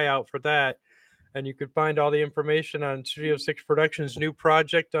your eye out for that. And you can find all the information on Studio Six Productions' new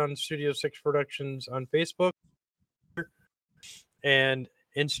project on Studio Six Productions on Facebook and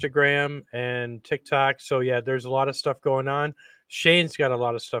Instagram and TikTok. So yeah, there's a lot of stuff going on. Shane's got a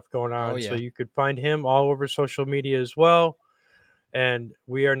lot of stuff going on. Oh, yeah. So you could find him all over social media as well. And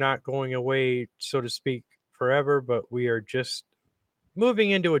we are not going away, so to speak, forever, but we are just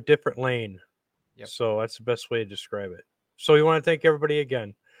moving into a different lane. Yep. So that's the best way to describe it. So we want to thank everybody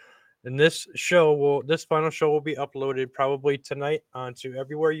again. And this final show will be uploaded probably tonight onto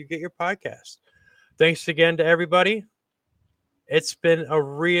everywhere you get your podcast. Thanks again to everybody. It's been a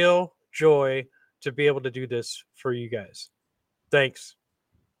real joy to be able to do this for you guys. Thanks.